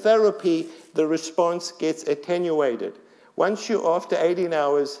delay in therapy, the response gets attenuated. Once you're after 18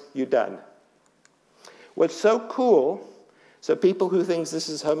 hours, you're done. What's so cool, so people who think this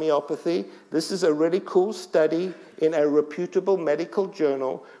is homeopathy, this is a really cool study in a reputable medical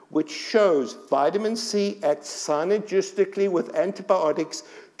journal which shows vitamin C acts synergistically with antibiotics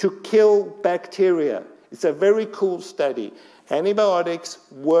to kill bacteria. It's a very cool study. Antibiotics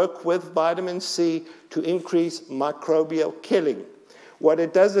work with vitamin C to increase microbial killing. What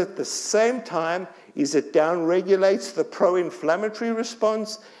it does at the same time is it downregulates the pro-inflammatory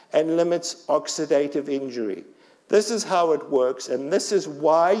response and limits oxidative injury. This is how it works, and this is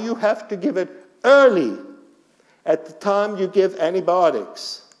why you have to give it early at the time you give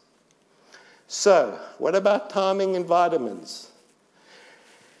antibiotics. So, what about timing and vitamins?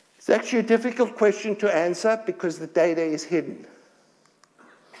 It's actually a difficult question to answer because the data is hidden.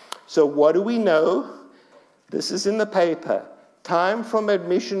 So what do we know? This is in the paper. Time from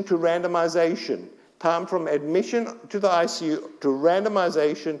admission to randomization. Time from admission to the ICU to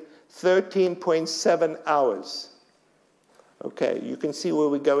randomization, 13.7 hours. Okay, you can see where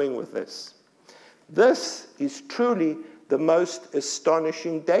we're going with this. This is truly the most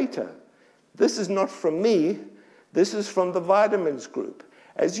astonishing data. This is not from me. This is from the vitamins group.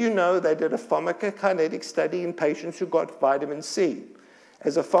 As you know, they did a pharmacokinetic study in patients who got vitamin C.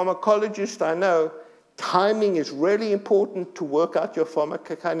 As a pharmacologist, I know timing is really important to work out your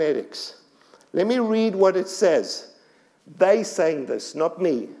pharmacokinetics. Let me read what it says. They saying this, not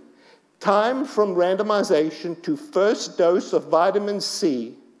me. Time from randomization to first dose of vitamin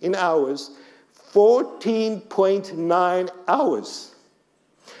C in hours, 14.9 hours.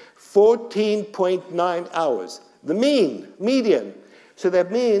 14.9 hours. The median. So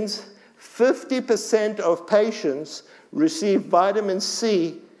that means 50% of patients receive vitamin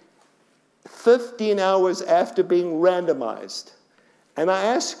C 15 hours after being randomized. And I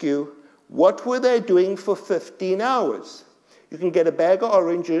ask you, what were they doing for 15 hours? You can get a bag of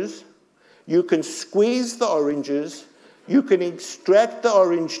oranges, you can squeeze the oranges, you can extract the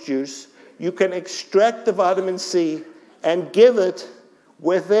orange juice, you can extract the vitamin C and give it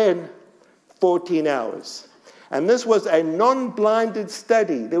within 14 hours. And this was a non-blinded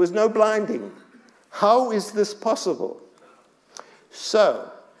study. There was no blinding. How is this possible?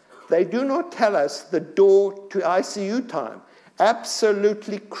 So, they do not tell us the door to ICU time.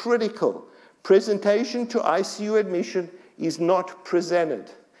 Absolutely critical. Presentation to ICU admission is not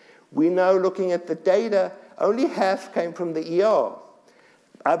presented. We know, looking at the data, only half came from the ER.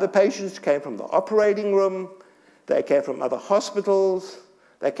 Other patients came from the operating room, they came from other hospitals,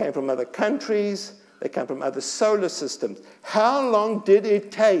 they came from other countries, they come from other solar systems. How long did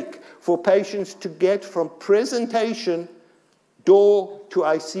it take for patients to get from presentation, door to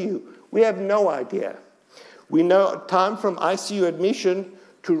ICU? We have no idea. We know time from ICU admission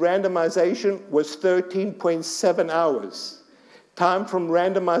to randomization was 13.7 hours. Time from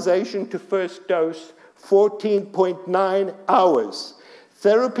randomization to first dose, 14.9 hours.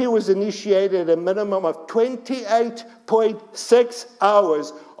 Therapy was initiated at a minimum of 28.6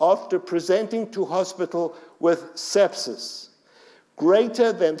 hours after presenting to hospital with sepsis.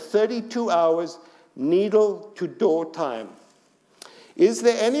 Greater than 32 hours needle to door time. Is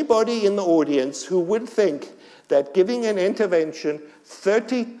there anybody in the audience who would think that giving an intervention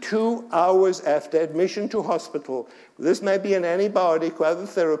 32 hours after admission to hospital, this may be an antibiotic or other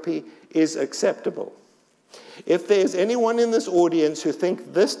therapy, is acceptable? If there's anyone in this audience who thinks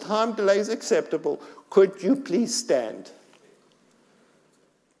this time delay is acceptable, could you please stand?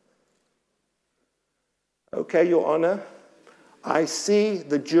 Okay, Your Honor. I see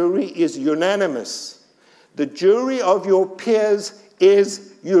the jury is unanimous. The jury of your peers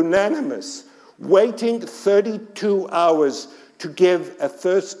is unanimous. Waiting 32 hours to give a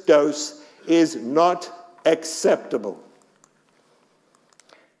first dose is not acceptable.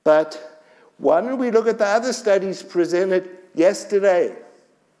 But why don't we look at the other studies presented yesterday?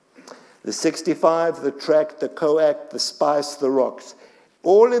 The 65, the TRACT, the COACT, the SPICE, the ROCKS.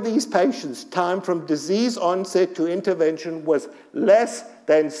 All of these patients' time from disease onset to intervention was less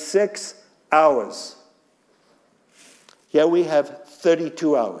than 6 hours. Here we have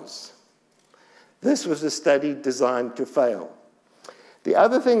 32 hours. This was a study designed to fail. The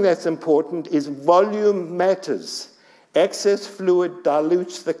other thing that's important is volume matters. Excess fluid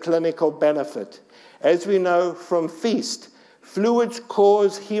dilutes the clinical benefit. As we know from FEAST, fluids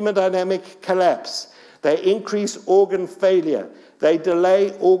cause hemodynamic collapse. They increase organ failure. They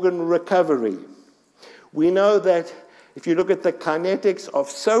delay organ recovery. We know that if you look at the kinetics of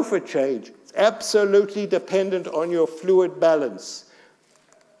SOFA change, it's absolutely dependent on your fluid balance.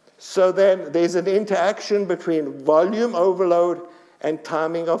 So then there's an interaction between volume overload and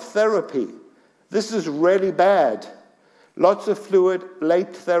timing of therapy. This is really bad. Lots of fluid,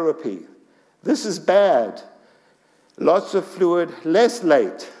 late therapy. This is bad. Lots of fluid, less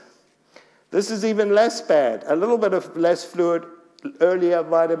late. This is even less bad. A little bit of less fluid, earlier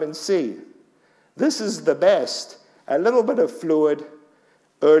vitamin C. This is the best. A little bit of fluid,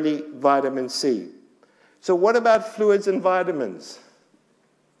 early vitamin C. So what about fluids and vitamins?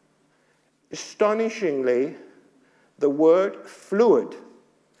 Astonishingly, the word fluid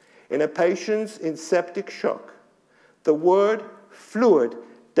in a patient in septic shock, the word fluid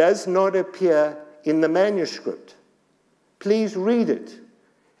does not appear in the manuscript. Please read it.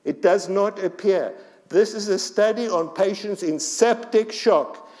 It does not appear. This is a study on patients in septic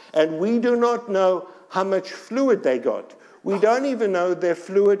shock, and we do not know how much fluid they got. We don't even know their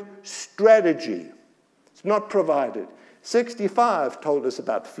fluid strategy. It's not provided. 65 told us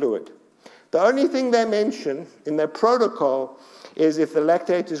about fluid. The only thing they mention in their protocol is if the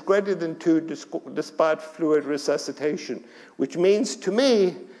lactate is greater than 2 despite fluid resuscitation, which means to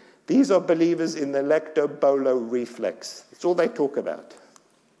me, these are believers in the lactobolo reflex. That's all they talk about.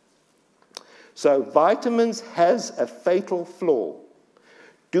 So vitamins has a fatal flaw.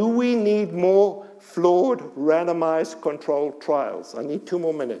 Do we need more flawed randomized controlled trials? I need 2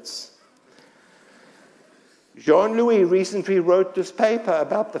 more minutes. Jean-Louis recently wrote this paper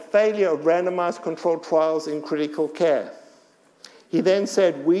about the failure of randomized controlled trials in critical care. He then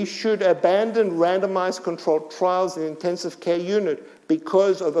said we should abandon randomized controlled trials in intensive care unit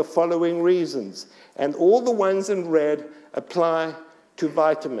because of the following reasons. And all the ones in red apply to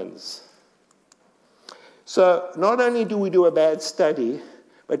vitamins. So not only do we do a bad study,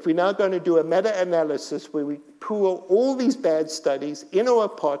 but we're now going to do a meta-analysis where we pool all these bad studies into a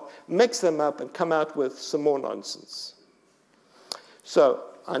pot, mix them up, and come out with some more nonsense. So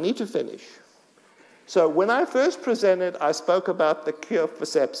I need to finish. So when I first presented, I spoke about the cure for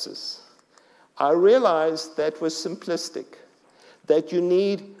sepsis. I realized that was simplistic, that you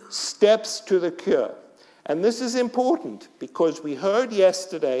need steps to the cure. And this is important because we heard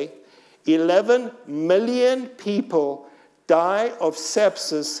yesterday 11 million people die of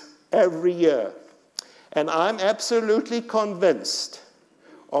sepsis every year. And I'm absolutely convinced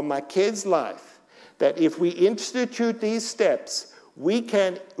on my kid's life that if we institute these steps, we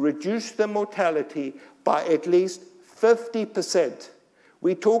can reduce the mortality by at least 50%.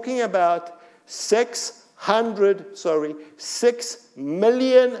 We're talking about 6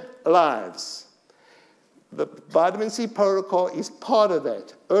 million lives. The vitamin C protocol is part of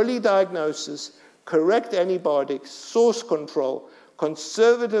that. Early diagnosis, correct antibiotics, source control,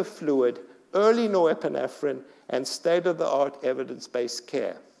 conservative fluid, early norepinephrine, and state-of-the-art evidence-based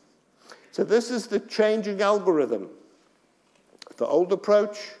care. So this is the changing algorithm. The old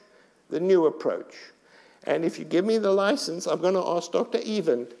approach, the new approach. And if you give me the license, I'm going to ask Dr.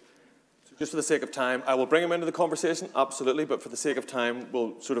 Even. Just for the sake of time, I will bring him into the conversation, absolutely, but for the sake of time,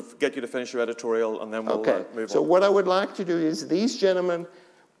 we'll sort of get you to finish your editorial, and then we'll move on. So what I would like to do is, these gentlemen,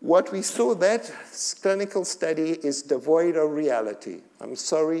 what we saw, that clinical study is devoid of reality. I'm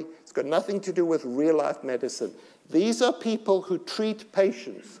sorry, it's got nothing to do with real-life medicine. These are people who treat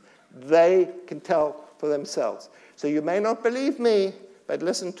patients. They can tell for themselves. So you may not believe me, but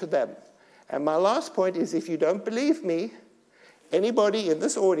listen to them. And my last point is, if you don't believe me, anybody in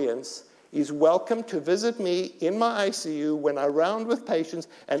this audience, is welcome to visit me in my ICU when I round with patients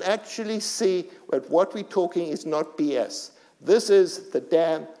and actually see that what we're talking is not BS. This is the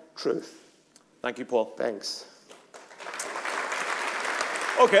damn truth. Thank you, Paul. Thanks.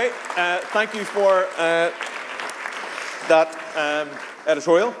 Okay, thank you for that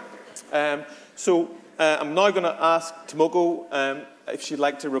editorial. So I'm now going to ask Tomoki if she'd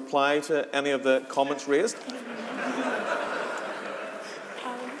like to reply to any of the comments raised. Thank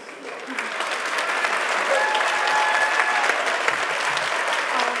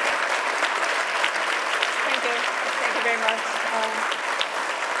you very much.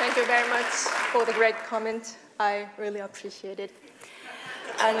 Thank you very much for the great comment. I really appreciate it.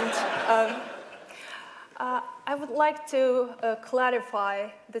 And I would like to clarify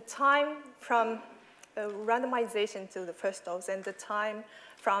the time from randomization to the first dose and the time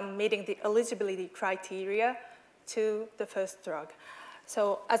from meeting the eligibility criteria to the first drug.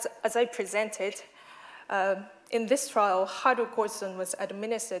 So as I presented, in this trial, hydrocortisone was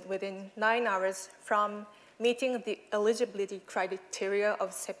administered within 9 hours from meeting the eligibility criteria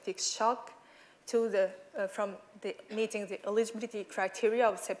of septic shock to meeting the eligibility criteria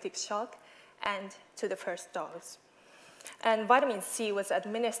of septic shock and to the first dose. And vitamin C was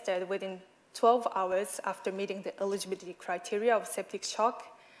administered within 12 hours after meeting the eligibility criteria of septic shock.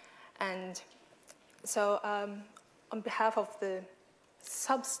 And so on behalf of the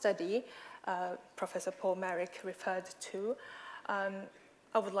sub-study Professor Paul Marik referred to,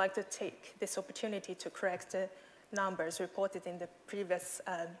 I would like to take this opportunity to correct the numbers reported in the previous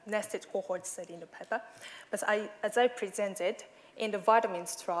nested cohort study in the paper. But as I presented, in the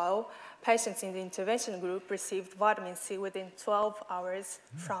vitamins trial, patients in the intervention group received vitamin C within 12 hours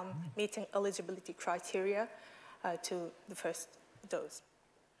from meeting eligibility criteria to the first dose.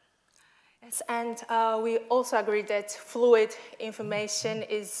 Yes, and we also agreed that fluid information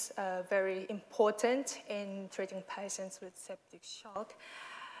is very important in treating patients with septic shock.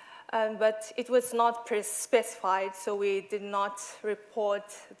 But it was not specified, so we did not report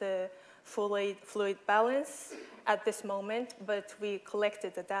the fluid balance at this moment, but we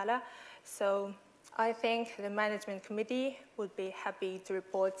collected the data. So I think the management committee would be happy to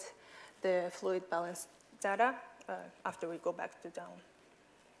report the fluid balance data after we go back to down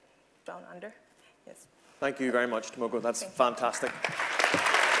under. Yes. Thank you very much, Tomoki. That's fantastic.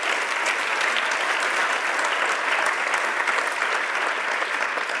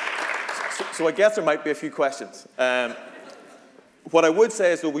 So I guess there might be a few questions. What I would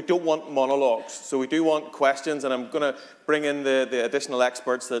say is that we don't want monologues, so we do want questions, and I'm going to bring in the additional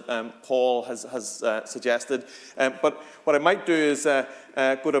experts that Paul has suggested. But what I might do is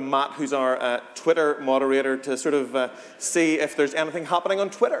go to Matt, who's our Twitter moderator, to sort of see if there's anything happening on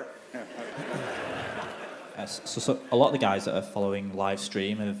Twitter. So a lot of the guys that are following live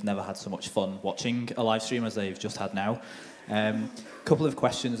stream have never had so much fun watching a live stream as they've just had now. A couple of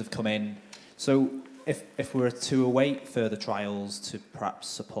questions have come in. So if we were to await further trials to perhaps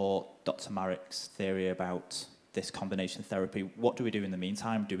support Dr. Marik's theory about this combination therapy, what do we do in the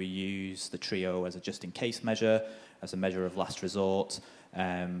meantime? Do we use the trio as a just-in-case measure, as a measure of last resort,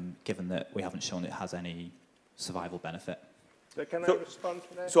 given that we haven't shown it has any survival benefit? So can I respond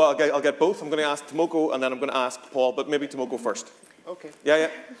to that? So I'll get both. I'm going to ask Tomoki, and then I'm going to ask Paul, but maybe Tomoki first. Okay. Yeah.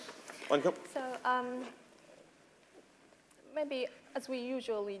 On come. So maybe as we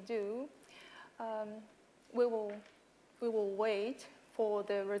usually do, we will wait for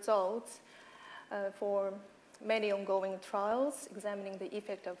the results for many ongoing trials examining the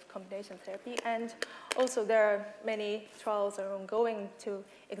effect of combination therapy, and also there are many trials that are ongoing to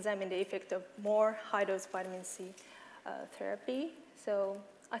examine the effect of more high-dose vitamin C therapy. So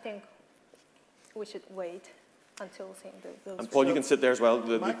I think we should wait until seeing those. And Paul, you can sit there as well.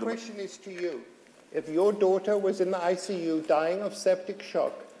 My question is to you. If your daughter was in the ICU dying of septic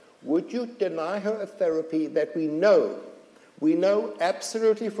shock, would you deny her a therapy that we know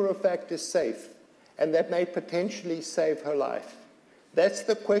absolutely for a fact is safe and that may potentially save her life? That's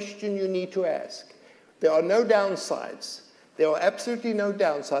the question you need to ask. There are no downsides. There are absolutely no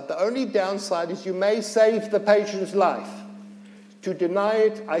downside. The only downside is you may save the patient's life. To deny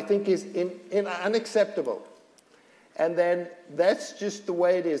it, I think, is unacceptable. And then that's just the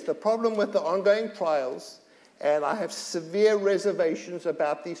way it is. The problem with the ongoing trials, and I have severe reservations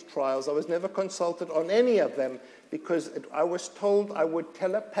about these trials. I was never consulted on any of them because I was told I would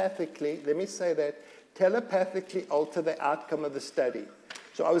telepathically, let me say that, telepathically alter the outcome of the study.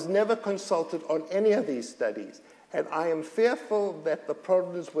 So I was never consulted on any of these studies. And I am fearful that the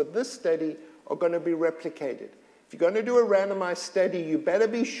problems with this study are going to be replicated. If you're going to do a randomized study, you better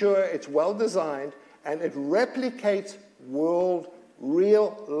be sure it's well designed and it replicates world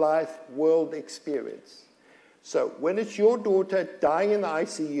real life world experience. So when it's your daughter dying in the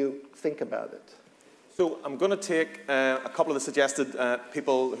ICU, think about it. So I'm going to take a couple of the suggested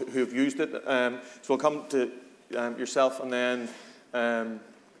people who've used it. So we'll come to yourself and then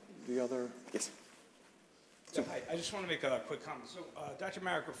the other. Yes. So I just want to make a quick comment. So Dr.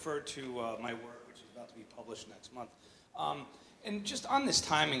 Marik referred to my work, which is about to be published next month. And just on this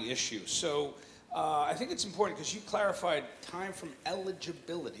timing issue, so I think it's important because you clarified time from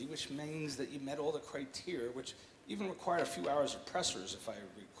eligibility, which means that you met all the criteria, which even required a few hours of pressors, if I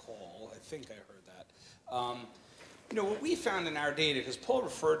recall. I think I heard that. You know, what we found in our data, because Paul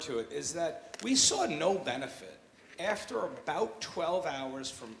referred to it, is that we saw no benefit after about 12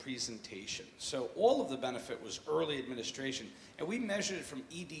 hours from presentation. So all of the benefit was early administration, and we measured it from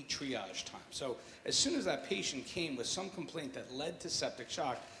ED triage time. So as soon as that patient came with some complaint that led to septic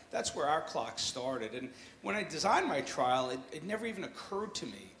shock, that's where our clock started. And when I designed my trial, it never even occurred to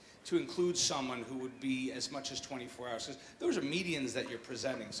me to include someone who would be as much as 24 hours, because those are medians that you're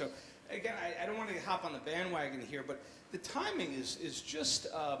presenting. So again, I don't want to hop on the bandwagon here, but the timing is just,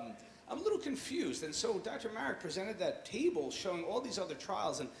 I'm a little confused. And so Dr. Marik presented that table showing all these other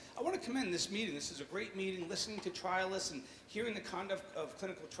trials, and I want to commend this meeting. This is a great meeting, listening to trialists and hearing the conduct of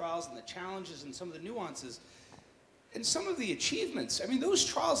clinical trials and the challenges and some of the nuances. And some of the achievements, I mean, those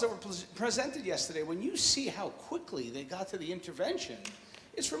trials that were presented yesterday, when you see how quickly they got to the intervention,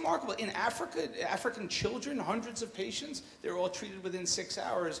 it's remarkable. In Africa, African children, hundreds of patients, they're all treated within 6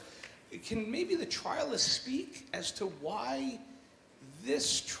 hours. Can maybe the trialists speak as to why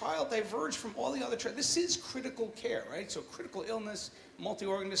this trial diverged from all the other trials? This is critical care, right? So critical illness,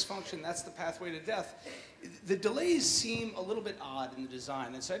 multi-organ dysfunction, that's the pathway to death. The delays seem a little bit odd in the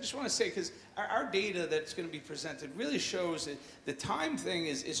design. And so I just want to say, because our data that's going to be presented really shows that the time thing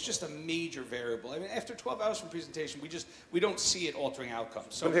is just a major variable. I mean, after 12 hours from presentation, we don't see it altering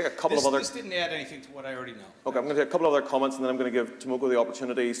outcomes. So this didn't add anything to what I already know. Okay, I'm going to take a couple of other comments, and then I'm going to give Tomoki the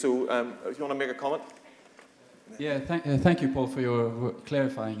opportunity. So if you want to make a comment. Yeah, thank you, Paul, for your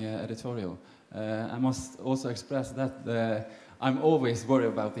clarifying editorial. I must also express that I'm always worried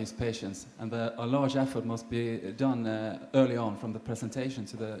about these patients, and a large effort must be done early on, from the presentation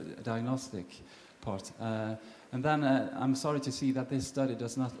to the diagnostic part. And then I'm sorry to see that this study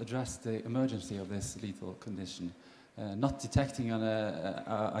does not address the emergency of this lethal condition. Not detecting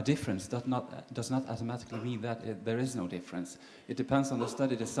a difference does not automatically mean that there is no difference. It depends on the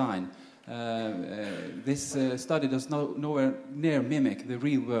study design. This study does nowhere near mimic the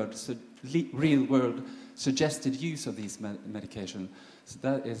real-world suggested use of these medications. So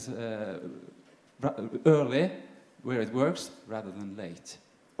that is early, where it works, rather than late.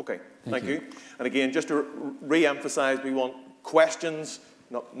 Okay, thank you. And again, just to re-emphasize, we want questions,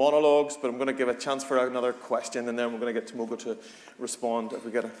 not monologues, but I'm going to give a chance for another question, and then we're going to get Tomoki to respond if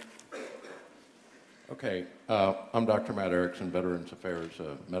we get a... Okay, I'm Dr. Matt Erickson, Veterans Affairs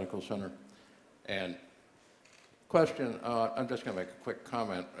Medical Center. And question, I'm just going to make a quick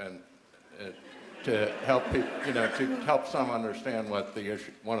comment and to help people, to help some understand what the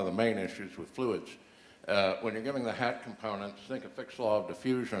issue, one of the main issues with fluids. When you're giving the HAT components, think of fixed law of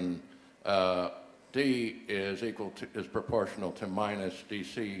diffusion. D is proportional to minus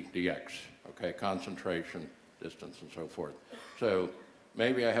dC dx, okay, concentration, distance, and so forth. So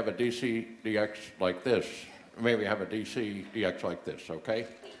maybe I have a dC dx like this, maybe I have a dC dx like this, okay?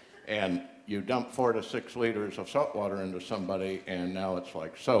 And you dump 4 to 6 liters of salt water into somebody, and now it's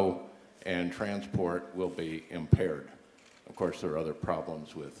like so, and transport will be impaired. Of course, there are other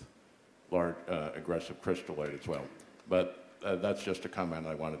problems with large aggressive crystallite as well. But that's just a comment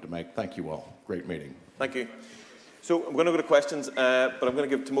I wanted to make. Thank you all. Great meeting. Thank you. So I'm going to go to questions, but I'm going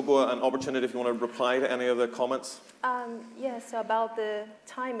to give Tomoki an opportunity if you want to reply to any of the comments. Yes, about the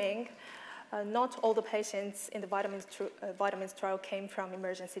timing. Not all the patients in the vitamins trial came from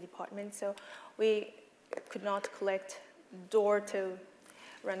emergency department, so we could not collect door-to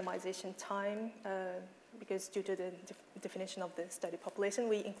randomization time because due to the definition of the study population,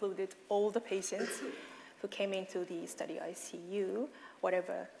 we included all the patients who came into the study ICU,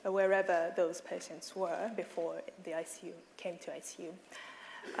 wherever those patients were before the ICU came to ICU.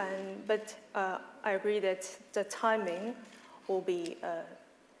 But I agree that the timing will be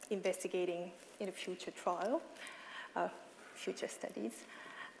investigating in a future trial, future studies.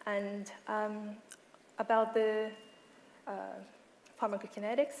 And about the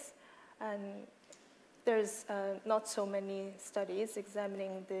pharmacokinetics, and there's not so many studies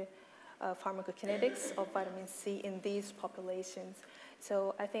examining the pharmacokinetics of vitamin C in these populations.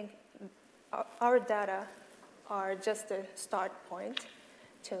 So I think our data are just a start point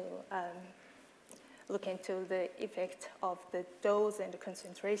to look into the effect of the dose and the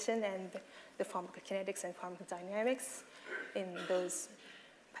concentration and the pharmacokinetics and pharmacodynamics in those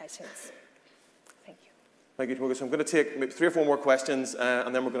patients. Thank you. Thank you, Tomoki. So I'm going to take maybe 3 or 4 more questions,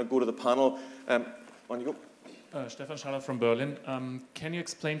 and then we're going to go to the panel. On you go. Stefan Schaller from Berlin. Can you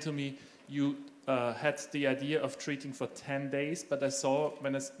explain to me, you had the idea of treating for 10 days, but I saw,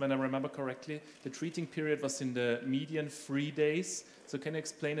 when I remember correctly, the treating period was in the median 3 days. So can you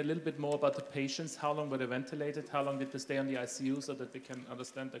explain a little bit more about the patients? How long were they ventilated? How long did they stay on the ICU so that we can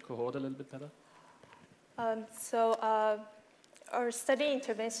understand the cohort a little bit better? Our study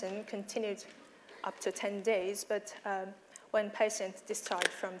intervention continued up to 10 days, but when patients discharged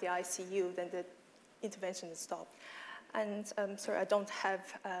from the ICU, then the intervention stopped. And sorry, I don't have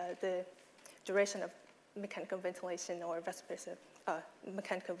the duration of mechanical ventilation or vasopressor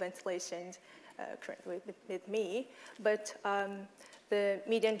mechanical ventilation currently with me, but the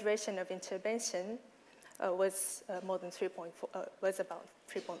median duration of intervention was about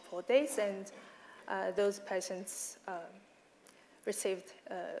 3.4 days, and those patients received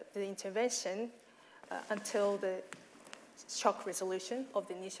the intervention until the shock resolution of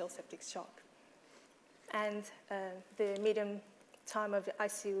the initial septic shock. And the median time of the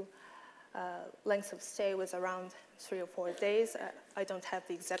ICU length of stay was around 3 or 4 days. I don't have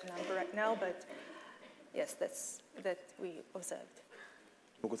the exact number right now, but yes, that we observed.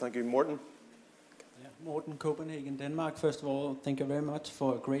 Okay, thank you. Morten? Yeah, Morten, Copenhagen, Denmark. First of all, thank you very much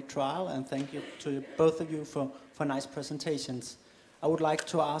for a great trial, and thank you to both of you for nice presentations. I would like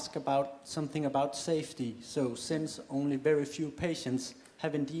to ask about something about safety. So since only very few patients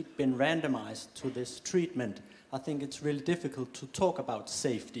have indeed been randomized to this treatment, I think it's really difficult to talk about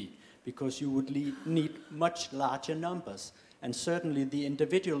safety because you would need much larger numbers. And certainly the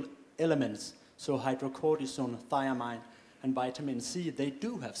individual elements, so hydrocortisone, thiamine, and vitamin C, they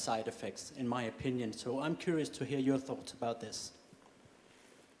do have side effects, in my opinion. So I'm curious to hear your thoughts about this.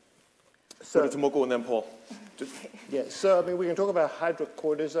 So to Tomoki and then Paul. Yeah, so I mean, we can talk about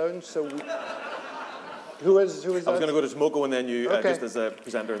hydrocortisone. So who is I was going to go to Tomoki and then you, okay. just as a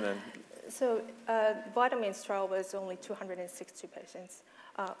presenter, and then. So vitamins trial was only 260 patients.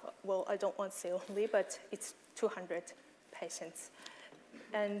 Well, I don't want to say only, but it's 200 patients.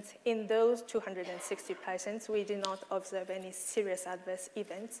 And in those 260 patients, we did not observe any serious adverse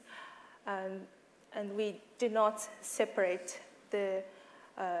events. And we did not separate the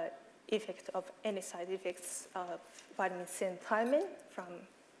effect of any side effects of vitamin C and thiamine from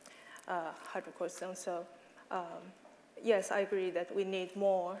hydrocortisone. So yes, I agree that we need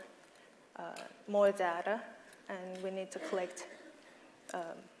more data, and we need to collect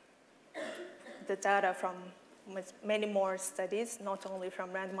the data from many more studies, not only from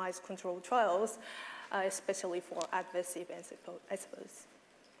randomized controlled trials, especially for adverse events, I suppose.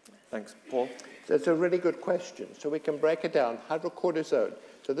 Thanks. Paul? That's a really good question. So we can break it down. Hydrocortisone.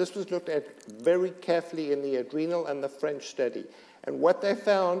 So this was looked at very carefully in the adrenal and the French study. And what they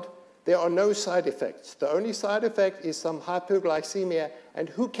found, there are no side effects. The only side effect is some hypoglycemia. And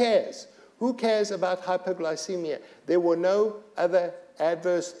who cares? Who cares about hypoglycemia? There were no other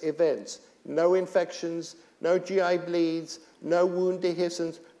adverse events. No infections, no GI bleeds, no wound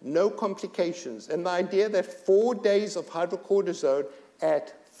dehiscence, no complications. And the idea that 4 days of hydrocortisone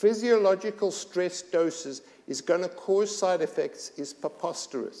at physiological stress doses is going to cause side effects is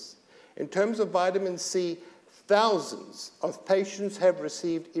preposterous. In terms of vitamin C, thousands of patients have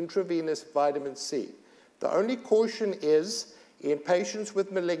received intravenous vitamin C. The only caution is in patients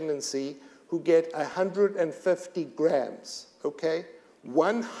with malignancy who get 150 grams, okay?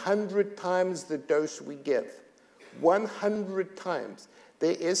 100 times the dose we give. 100 times.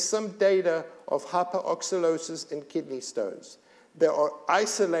 There is some data of hyperoxalosis and kidney stones. There are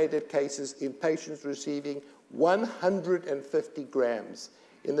isolated cases in patients receiving 150 grams.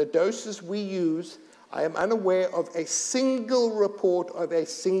 In the doses we use, I am unaware of a single report of a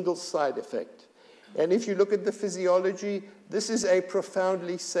single side effect. And if you look at the physiology, this is a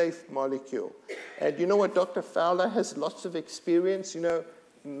profoundly safe molecule. And you know what, Dr. Fowler has lots of experience. You know,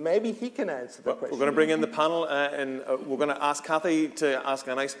 maybe he can answer the question. We're going to bring in the panel, and we're going to ask Kathy to ask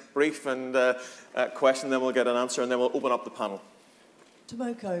a nice brief and question, then we'll get an answer, and then we'll open up the panel.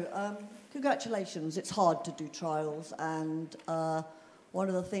 Tomoki, congratulations. It's hard to do trials, and one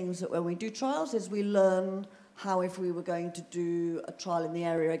of the things that when we do trials is we learn how, if we were going to do a trial in the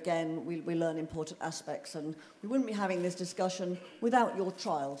area again, we learn important aspects, and we wouldn't be having this discussion without your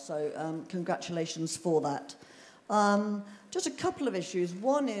trial, so congratulations for that. Just a couple of issues.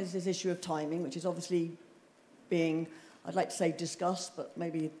 One is this issue of timing, which is obviously being, I'd like to say discussed, but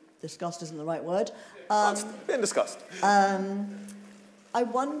maybe discussed isn't the right word. It's been discussed. I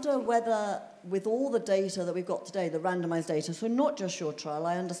wonder whether, with all the data that we've got today, the randomized data, so not just your trial,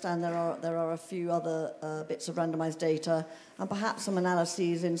 I understand there are a few other bits of randomized data, and perhaps some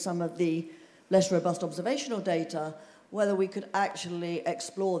analyses in some of the less robust observational data, whether we could actually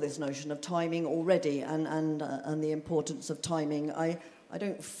explore this notion of timing already and the importance of timing. I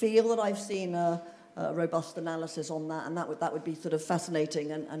don't feel that I've seen a robust analysis on that, and that would be sort of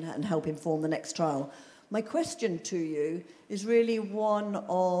fascinating and help inform the next trial. My question to you is really one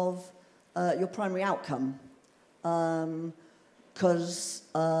of your primary outcome, because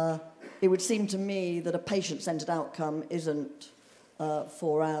it would seem to me that a patient-centered outcome isn't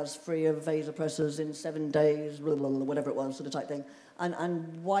 4 hours free of vasopressors in 7 days, blah, blah, blah, whatever it was, sort of type thing.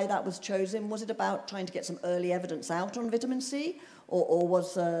 And why that was chosen, was it about trying to get some early evidence out on vitamin C, or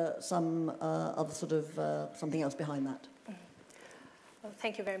was some other sort of something else behind that? Well,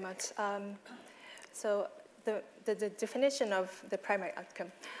 thank you very much. So the definition of the primary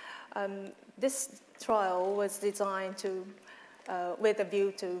outcome. This trial was designed to, with a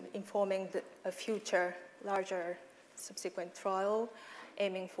view to informing a future larger subsequent trial,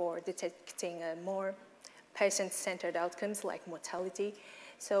 aiming for detecting more patient-centered outcomes like mortality.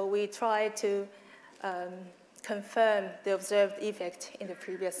 So we tried to confirm the observed effect in the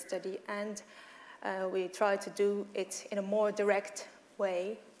previous study, and we tried to do it in a more direct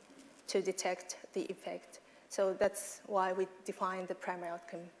way to detect the effect. So that's why we defined the primary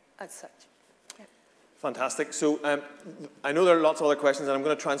outcome as such. Yeah. Fantastic. So I know there are lots of other questions, and I'm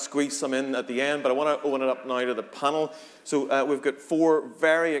going to try and squeeze some in at the end, but I want to open it up now to the panel. So we've got 4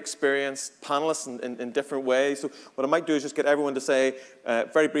 very experienced panelists in different ways. So what I might do is just get everyone to say,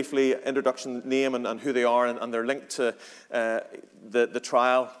 very briefly, introduction, name, and who they are, and their link to the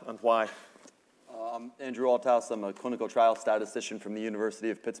trial and why. I'm Andrew Althouse. I'm a clinical trial statistician from the University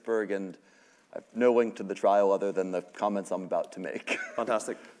of Pittsburgh, and I have no link to the trial other than the comments I'm about to make.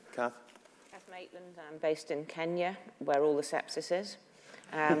 Fantastic. Kath? Kath Maitland. I'm based in Kenya, where all the sepsis is.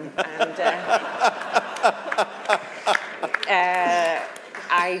 I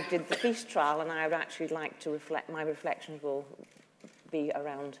did the FEAST trial, and I would actually like to reflect, my reflections will be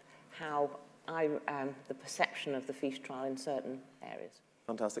around how the perception of the FEAST trial in certain areas.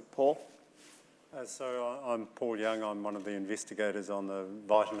 Fantastic. Paul? So I'm Paul Young. I'm one of the investigators on the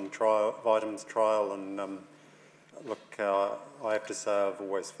vitamins trial, and look, I have to say I've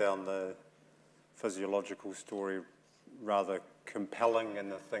always found the physiological story rather compelling, and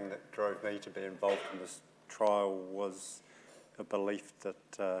the thing that drove me to be involved in this trial was a belief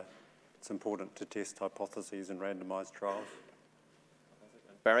that it's important to test hypotheses in randomized trials.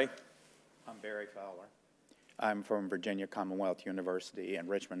 Barry? I'm Barry Fowler. I'm from Virginia Commonwealth University in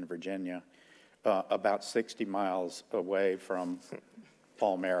Richmond, Virginia. About 60 miles away from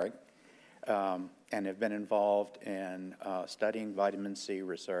Paul Marik, and have been involved in studying vitamin C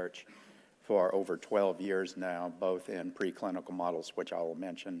research for over 12 years now, both in preclinical models, which I will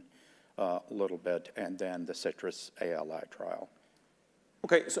mention a little bit, and then the citrus ALI trial.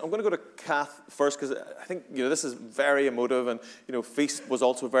 Okay, so I'm going to go to Kath first, because I think this is very emotive, and FEAST was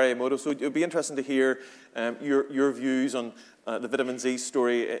also very emotive. So it would be interesting to hear your views on the vitamin Z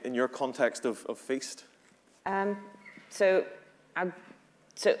story in your context of FEAST. So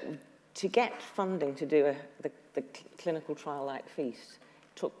to get funding to do the clinical trial like FEAST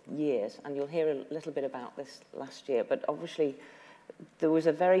took years, and you'll hear a little bit about this last year. But obviously, there was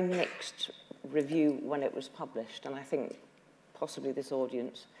a very mixed review when it was published, and I think possibly this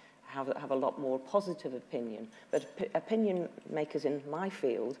audience have a lot more positive opinion. But opinion makers in my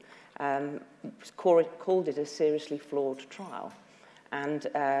field called it a seriously flawed trial, and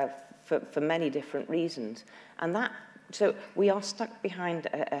for many different reasons. And so we are stuck behind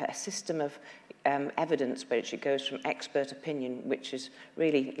a system of evidence which it goes from expert opinion, which is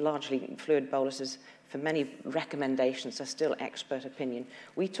really largely fluid boluses, for many recommendations are still expert opinion.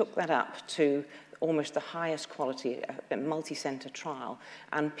 We took that up to almost the highest quality multi-center trial,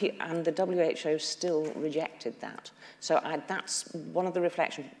 and the WHO still rejected that. So that's one of the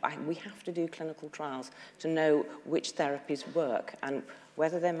reflections. We have to do clinical trials to know which therapies work, and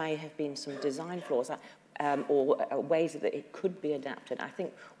whether there may have been some design flaws or ways that it could be adapted. I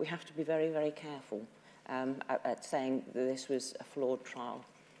think we have to be very, very careful at saying that this was a flawed trial.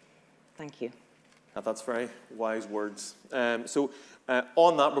 Thank you. That's very wise words. So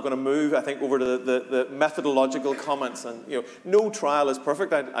on that, we're going to move, I think, over to the methodological comments. And no trial is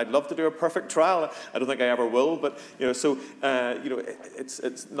perfect. I'd love to do a perfect trial. I don't think I ever will. But it's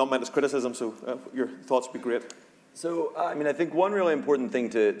not meant as criticism. So your thoughts would be great. So, I mean, I think one really important thing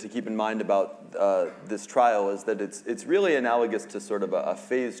to keep in mind about this trial is that it's really analogous to sort of a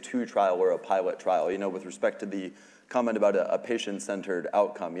phase 2 trial or a pilot trial, you know, with respect to the comment about a patient-centered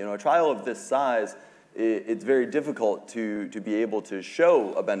outcome. You know, a trial of this size, it's very difficult to be able to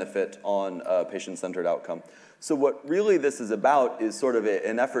show a benefit on a patient-centered outcome. So what really this is about is sort of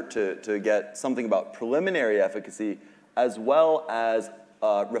an effort to get something about preliminary efficacy as well as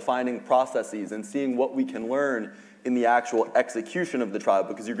refining processes and seeing what we can learn in the actual execution of the trial.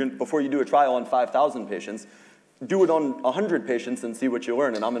 Because before you do a trial on 5,000 patients, do it on 100 patients and see what you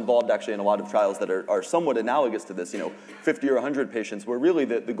learn. And I'm involved actually in a lot of trials that are somewhat analogous to this, you know, 50 or 100 patients, where really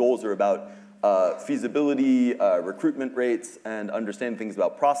the goals are about feasibility, recruitment rates, and understanding things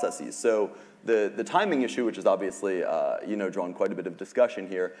about processes. So the timing issue, which is obviously you know, drawn quite a bit of discussion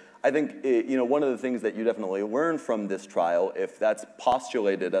here, I think you know, one of the things that you definitely learn from this trial, if that's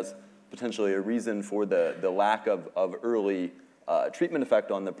postulated as potentially a reason for the lack of early treatment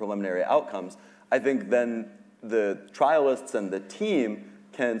effect on the preliminary outcomes, I think then the trialists and the team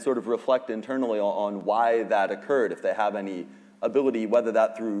can sort of reflect internally on why that occurred, if they have any ability, whether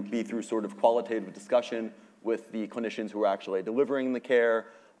that be through sort of qualitative discussion with the clinicians who are actually delivering the care,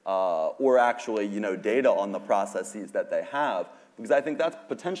 or actually, you know, data on the processes that they have. Because I think that's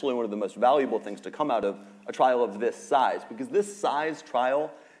potentially one of the most valuable things to come out of a trial of this size. Because this size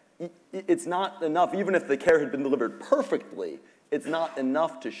trial, it's not enough, even if the care had been delivered perfectly, it's not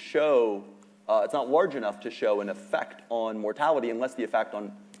enough to show, it's not large enough to show an effect on mortality unless the effect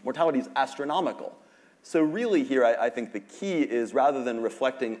on mortality is astronomical. So really here, I think the key is, rather than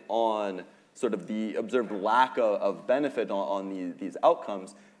reflecting on sort of the observed lack of benefit on these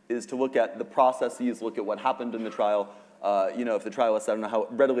outcomes, is to look at the processes, look at what happened in the trial. You know, if the trialist, I don't know how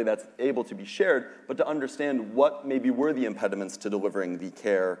readily that's able to be shared, but to understand what maybe were the impediments to delivering the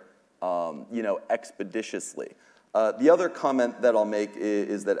care, you know, expeditiously. The other comment that I'll make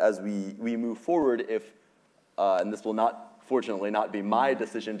is that as we move forward, and this will fortunately not be my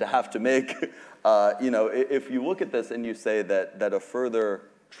decision to have to make, you know, if you look at this and you say that a further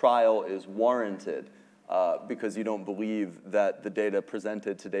trial is warranted because you don't believe that the data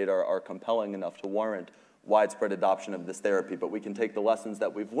presented to date are compelling enough to warrant widespread adoption of this therapy, but we can take the lessons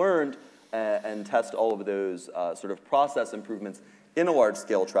that we've learned and test all of those sort of process improvements in a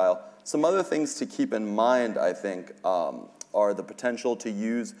large-scale trial. Some other things to keep in mind, I think, are the potential to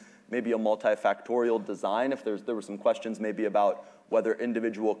use maybe a multifactorial design. If there were some questions maybe about whether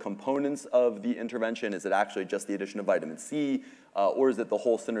individual components of the intervention, is it actually just the addition of vitamin C, or is it the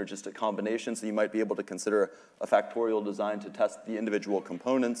whole synergistic combination? So you might be able to consider a factorial design to test the individual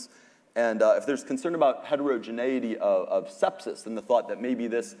components. And if there's concern about heterogeneity of sepsis and the thought that maybe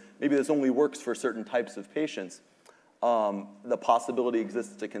this only works for certain types of patients, the possibility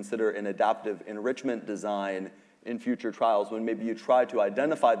exists to consider an adaptive enrichment design in future trials when maybe you try to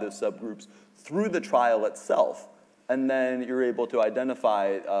identify those subgroups through the trial itself, and then you're able to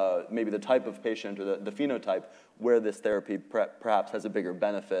identify maybe the type of patient or the phenotype where this therapy perhaps has a bigger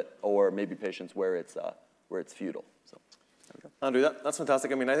benefit, or maybe patients where it's futile. So. Andrew, that's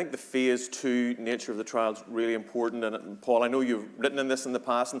fantastic. I mean, I think the phase 2 nature of the trial is really important. And Paul, I know you've written in this in the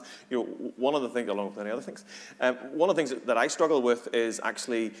past, and you know, one of the things, along with many other things, one of the things that I struggle with is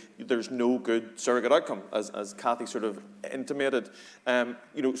actually there's no good surrogate outcome, as Kathy sort of intimated. You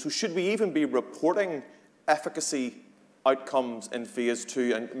know, so should we even be reporting efficacy outcomes in phase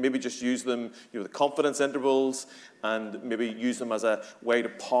 2 and maybe just use them, you know, the confidence intervals, and maybe use them as a way to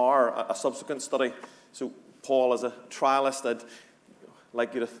power a subsequent study? So, Paul, as a trialist, I'd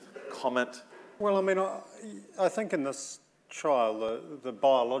like you to comment. Well, I mean, I think in this trial, the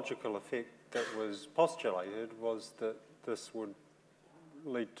biological effect that was postulated was that this would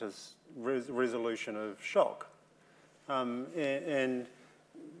lead to resolution of shock. And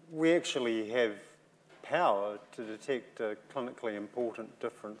we actually have power to detect a clinically important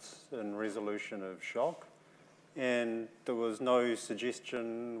difference in resolution of shock. And there was no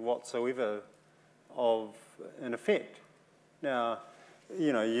suggestion whatsoever of an effect. Now,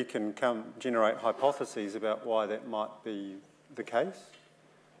 you know, you can generate hypotheses about why that might be the case.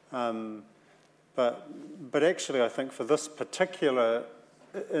 But actually, I think for this particular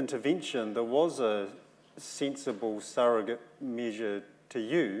intervention, there was a sensible surrogate measure to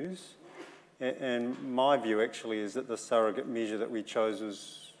use. And my view actually is that the surrogate measure that we chose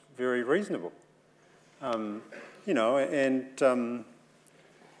was very reasonable. You know, and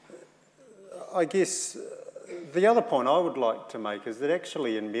I guess the other point I would like to make is that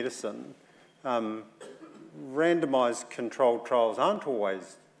actually in medicine, randomized controlled trials aren't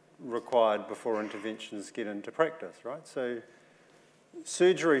always required before interventions get into practice, right? So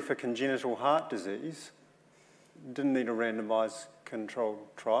surgery for congenital heart disease didn't need a randomized controlled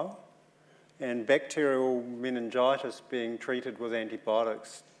trial. And bacterial meningitis being treated with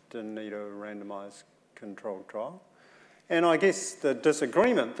antibiotics didn't need a randomized controlled trial. And I guess the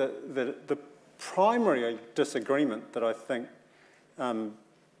disagreement, the primary disagreement that I think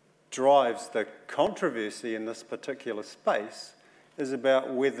drives the controversy in this particular space is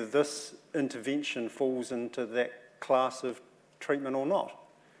about whether this intervention falls into that class of treatment or not.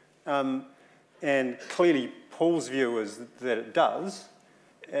 And clearly Paul's view is that it does,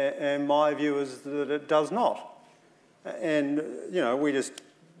 and my view is that it does not. And, you know,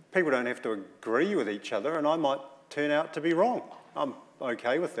 people don't have to agree with each other, and I might turn out to be wrong. I'm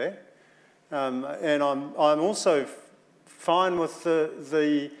okay with that. And I'm also fine with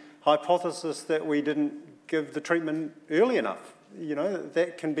the hypothesis that we didn't give the treatment early enough. You know,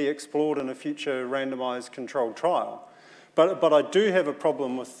 that can be explored in a future randomized controlled trial. But I do have a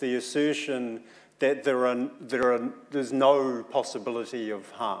problem with the assertion that there's no possibility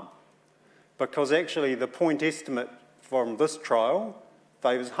of harm. Because actually the point estimate from this trial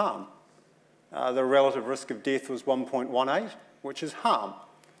favours harm. The relative risk of death was 1.18, which is harm.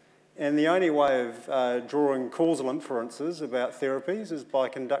 And the only way of drawing causal inferences about therapies is by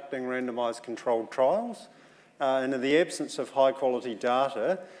conducting randomised controlled trials. And in the absence of high quality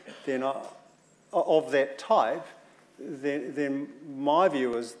data then of that type, then my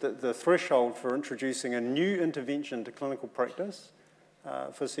view is that the threshold for introducing a new intervention to clinical practice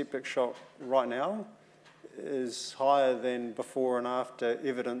for septic shock right now is higher than before and after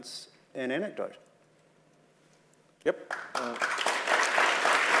evidence and anecdote. Yep.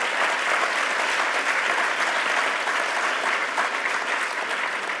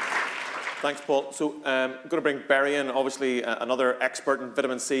 Thanks, Paul. So I'm going to bring Barry in, obviously another expert in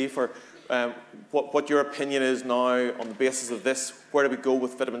vitamin C, for what your opinion is now on the basis of this. Where do we go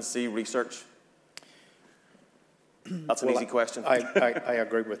with vitamin C research? That's an easy question. I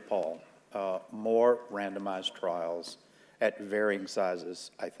agree with Paul. More randomized trials at varying sizes,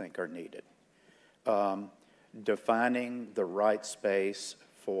 I think, are needed. Defining the right space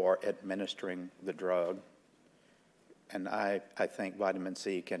for administering the drug, and I think vitamin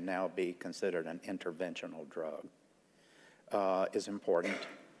C can now be considered an interventional drug, is important.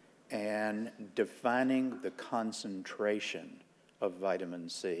 And defining the concentration of vitamin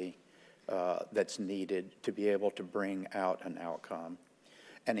C that's needed to be able to bring out an outcome.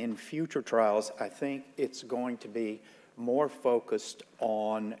 And in future trials, I think it's going to be more focused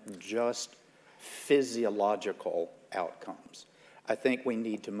on just physiological outcomes. I think we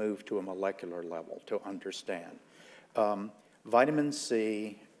need to move to a molecular level to understand. Vitamin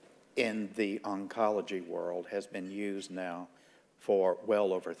C in the oncology world has been used now for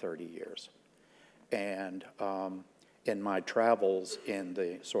well over 30 years. And in my travels in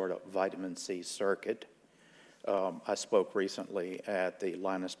the sort of vitamin C circuit, I spoke recently at the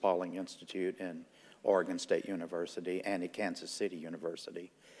Linus Pauling Institute in Oregon State University and at Kansas City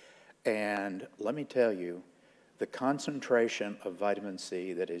University. And let me tell you, the concentration of vitamin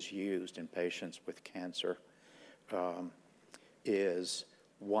C that is used in patients with cancer is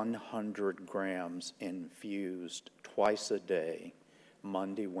 100 grams infused twice a day,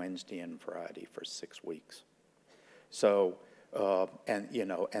 Monday, Wednesday, and Friday for 6 weeks. So,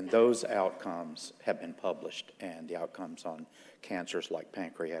 and those outcomes have been published, and the outcomes on cancers like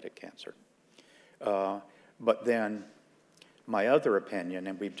pancreatic cancer. But then my other opinion,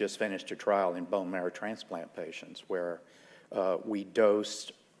 and we've just finished a trial in bone marrow transplant patients where we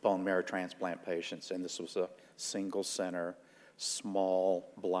dosed bone marrow transplant patients, and this was a single center, small,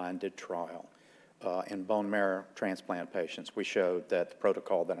 blinded trial. In bone marrow transplant patients, we showed that the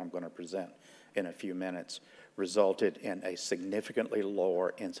protocol that I'm going to present in a few minutes resulted in a significantly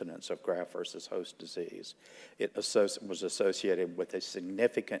lower incidence of graft versus host disease. It was associated with a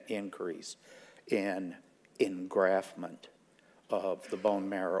significant increase in engraftment of the bone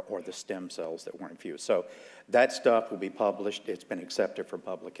marrow or the stem cells that were infused. So that stuff will be published. It's been accepted for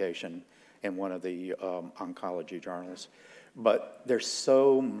publication in one of the oncology journals. But there's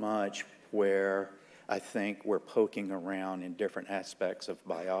so much where I think we're poking around in different aspects of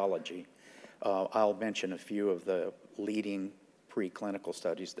biology. I'll mention a few of the leading preclinical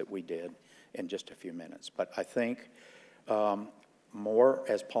studies that we did in just a few minutes. But I think more,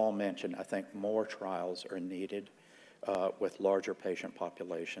 as Paul mentioned, I think more trials are needed with larger patient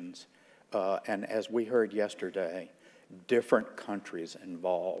populations. And as we heard yesterday, different countries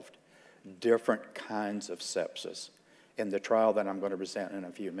involved, different kinds of sepsis. In the trial that I'm going to present in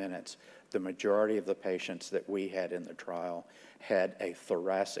a few minutes, the majority of the patients that we had in the trial had a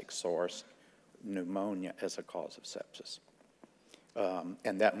thoracic source, pneumonia, as a cause of sepsis.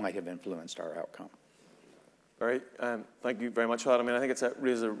 And that might have influenced our outcome. Great. Thank you very much for that. I mean, I think it's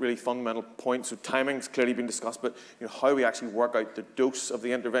raises a really fundamental point. So timing's clearly been discussed, but how we actually work out the dose of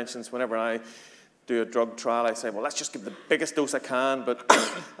the interventions. Whenever I do a drug trial, I say, well, let's just give the biggest dose I can, but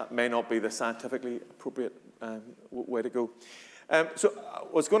that may not be the scientifically appropriate way to go. So I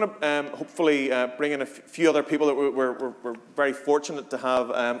was going to hopefully bring in a few other people. That we're very fortunate to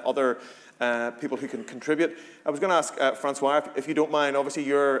have other people who can contribute. I was going to ask Francois, if you don't mind, obviously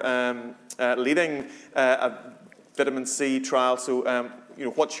you're leading a vitamin C trial, so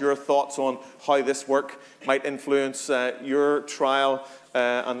what's your thoughts on how this work might influence your trial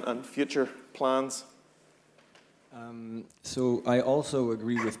and future plans? So I also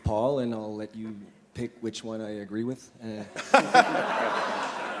agree with Paul, and I'll let you pick which one I agree with.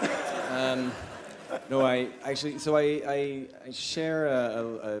 No, I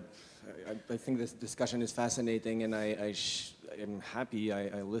share I think this discussion is fascinating, and I'm happy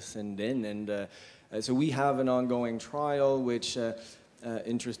I listened in. And so we have an ongoing trial which,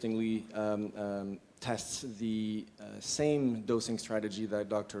 interestingly, tests the same dosing strategy that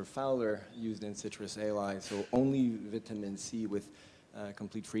Dr. Fowler used in citrus ali, so only vitamin C with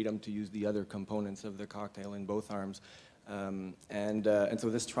complete freedom to use the other components of the cocktail in both arms. And so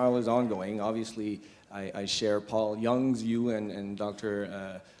this trial is ongoing. Obviously, I share Paul Young's view and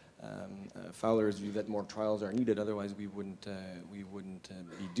Dr. Fowler's view that more trials are needed. Otherwise, we wouldn't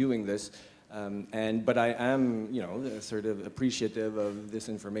be doing this. But I am, sort of appreciative of this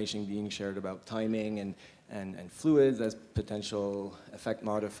information being shared about timing and fluids as potential effect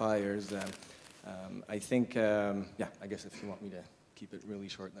modifiers. I think, I guess if you want me to keep it really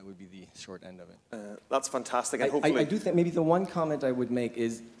short, that would be the short end of it. That's fantastic. And hopefully I do think maybe the one comment I would make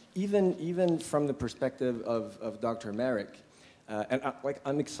is even from the perspective of Dr. Marik, and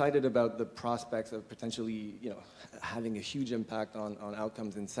I'm excited about the prospects of potentially, having a huge impact on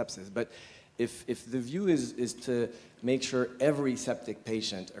outcomes in sepsis. But if the view is to make sure every septic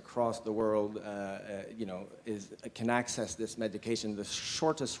patient across the world, can access this medication, the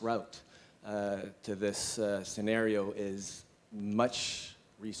shortest route to this scenario is much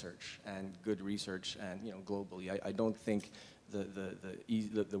research and good research, and globally. I don't think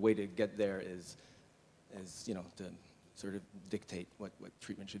the way to get there is to sort of dictate what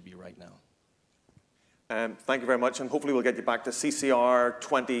treatment should be right now. Thank you very much, and hopefully we'll get you back to CCR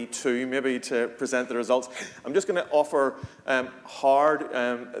 22 maybe to present the results. I'm just going to offer Hard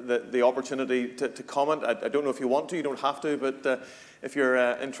the opportunity to comment. I don't know if you want to, you don't have to, but if you're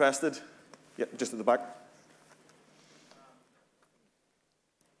interested, yeah, just at the back.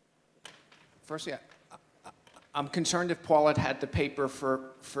 Firstly, I'm concerned if Paul had had the paper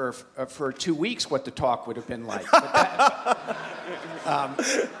for 2 weeks, what the talk would have been like.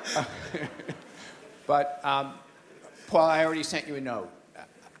 But Paul, I already sent you a note.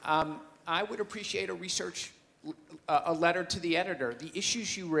 I would appreciate a letter to the editor. The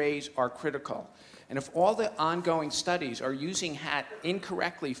issues you raise are critical. And if all the ongoing studies are using HAT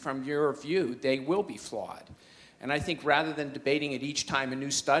incorrectly from your view, they will be flawed. And I think rather than debating it each time a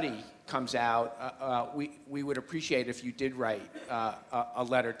new study comes out, we would appreciate if you did write a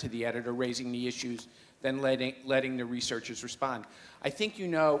letter to the editor raising the issues, then letting the researchers respond. I think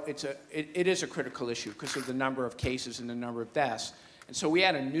it is a critical issue because of the number of cases and the number of deaths. And so we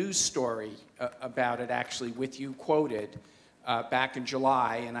had a news story about it actually with you quoted back in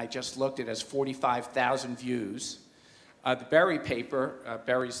July, and I just looked, it has 45,000 views. The Berry paper,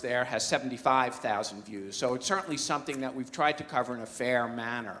 Berry's there, has 75,000 views. So it's certainly something that we've tried to cover in a fair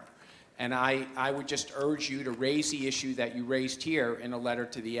manner. And I would just urge you to raise the issue that you raised here in a letter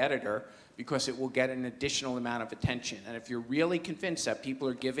to the editor, because it will get an additional amount of attention. And if you're really convinced that people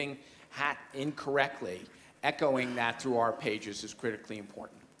are giving HAT incorrectly, echoing that through our pages is critically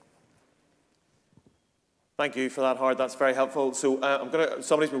important. Thank you for that, Howard. That's very helpful. So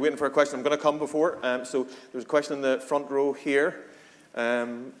somebody's been waiting for a question. I'm going to come before. So there's a question in the front row here.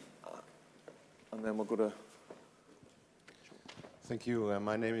 And then we'll go to... Thank you.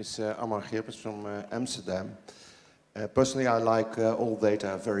 My name is Amar Geerpers from Amsterdam. Personally, I like all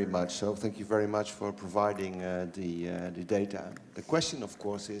data very much, so thank you very much for providing the data. The question, of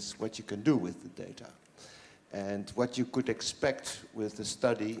course, is what you can do with the data and what you could expect with the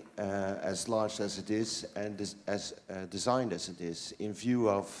study as large as it is and as designed as it is. In view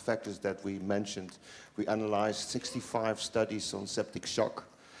of factors that we mentioned, we analyzed 65 studies on septic shock,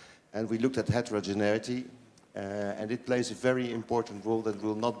 and we looked at heterogeneity, and it plays a very important role that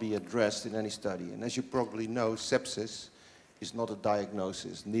will not be addressed in any study. And as you probably know, sepsis is not a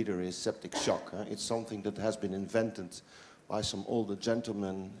diagnosis, neither is septic shock. It's something that has been invented by some older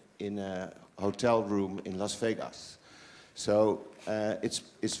gentleman in a hotel room in Las Vegas. So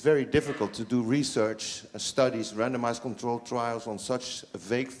it's very difficult to do research, studies, randomized controlled trials on such a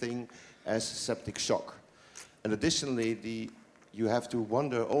vague thing as septic shock. And additionally, you have to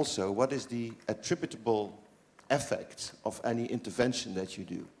wonder also what is the attributable effect of any intervention that you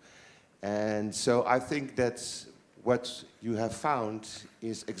do. And so I think that what you have found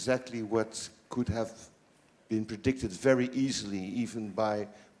is exactly what could have been predicted very easily, even by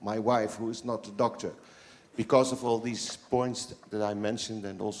my wife, who is not a doctor, because of all these points that I mentioned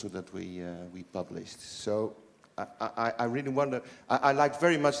and also that we published. So I really wonder, I like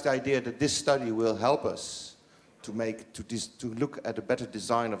very much the idea that this study will help us to look at a better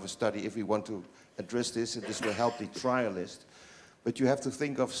design of a study if we want to address this, and this will help the trialist. But you have to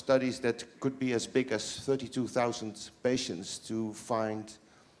think of studies that could be as big as 32,000 patients to find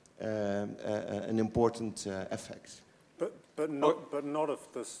an important effect. But not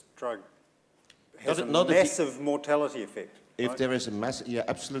if this drug has a massive mortality effect. If right? there is a massive, yeah,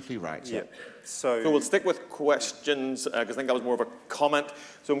 absolutely right. Yeah. So we'll stick with questions, because I think that was more of a comment.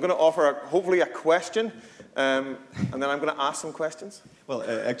 So I'm going to offer, hopefully, a question, and then I'm going to ask some questions. Well,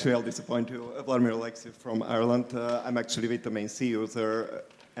 actually, I'll disappoint you. Vladimir Alexiv from Ireland. I'm actually vitamin C user.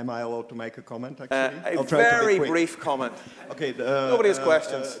 Am I allowed to make a comment, actually? A very brief comment. Okay. Nobody has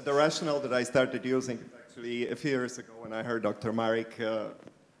questions. The rationale that I started using is actually a few years ago when I heard Dr. Marik,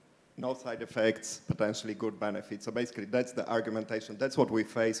 no side effects, potentially good benefits. So basically, that's the argumentation. That's what we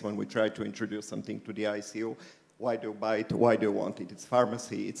face when we try to introduce something to the ICU. Why do you buy it? Why do you want it? It's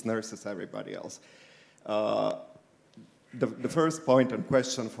pharmacy, it's nurses, everybody else. The first point and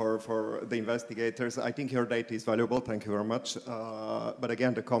question for the investigators, I think your data is valuable, thank you very much. But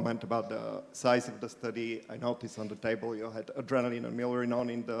again, the comment about the size of the study, I noticed on the table you had adrenaline and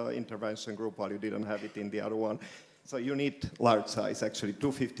milrinone in the intervention group while you didn't have it in the other one. So you need large size, actually.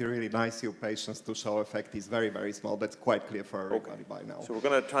 250 really ICU patients to show effect is very, very small. That's quite clear for everybody by now. So we're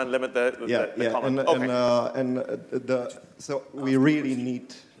going to try and limit the comment. So we really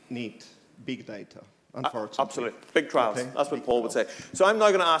need big data, unfortunately. Absolutely. Big trials. Okay. That's what Paul would say. So I'm now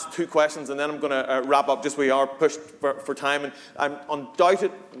going to ask two questions, and then I'm going to wrap up, just we are pushed for time. And I'm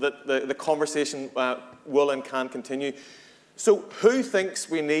undoubted that the conversation will and can continue. So who thinks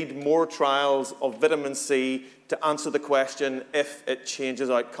we need more trials of vitamin C to answer the question if it changes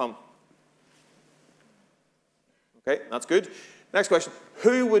outcome? Okay, that's good. Next question.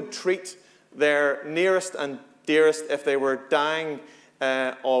 Who would treat their nearest and dearest if they were dying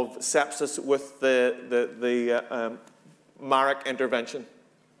of sepsis with the Marik intervention?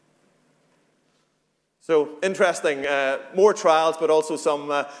 So interesting, more trials, but also some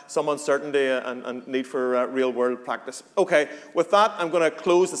uncertainty and need for real-world practice. Okay, with that, I'm going to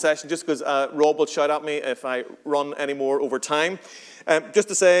close the session just because Rob will shout at me if I run any more over time. Just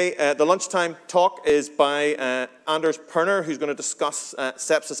to say, the lunchtime talk is by Anders Perner, who's going to discuss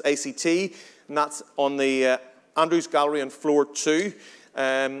sepsis ACT, and that's on the Andrews Gallery on floor 2.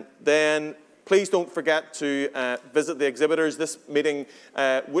 Then please don't forget to visit the exhibitors. This meeting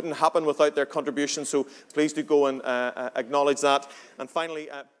wouldn't happen without their contribution, so please do go and acknowledge that. And finally,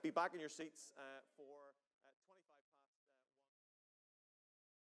 be back in your seats.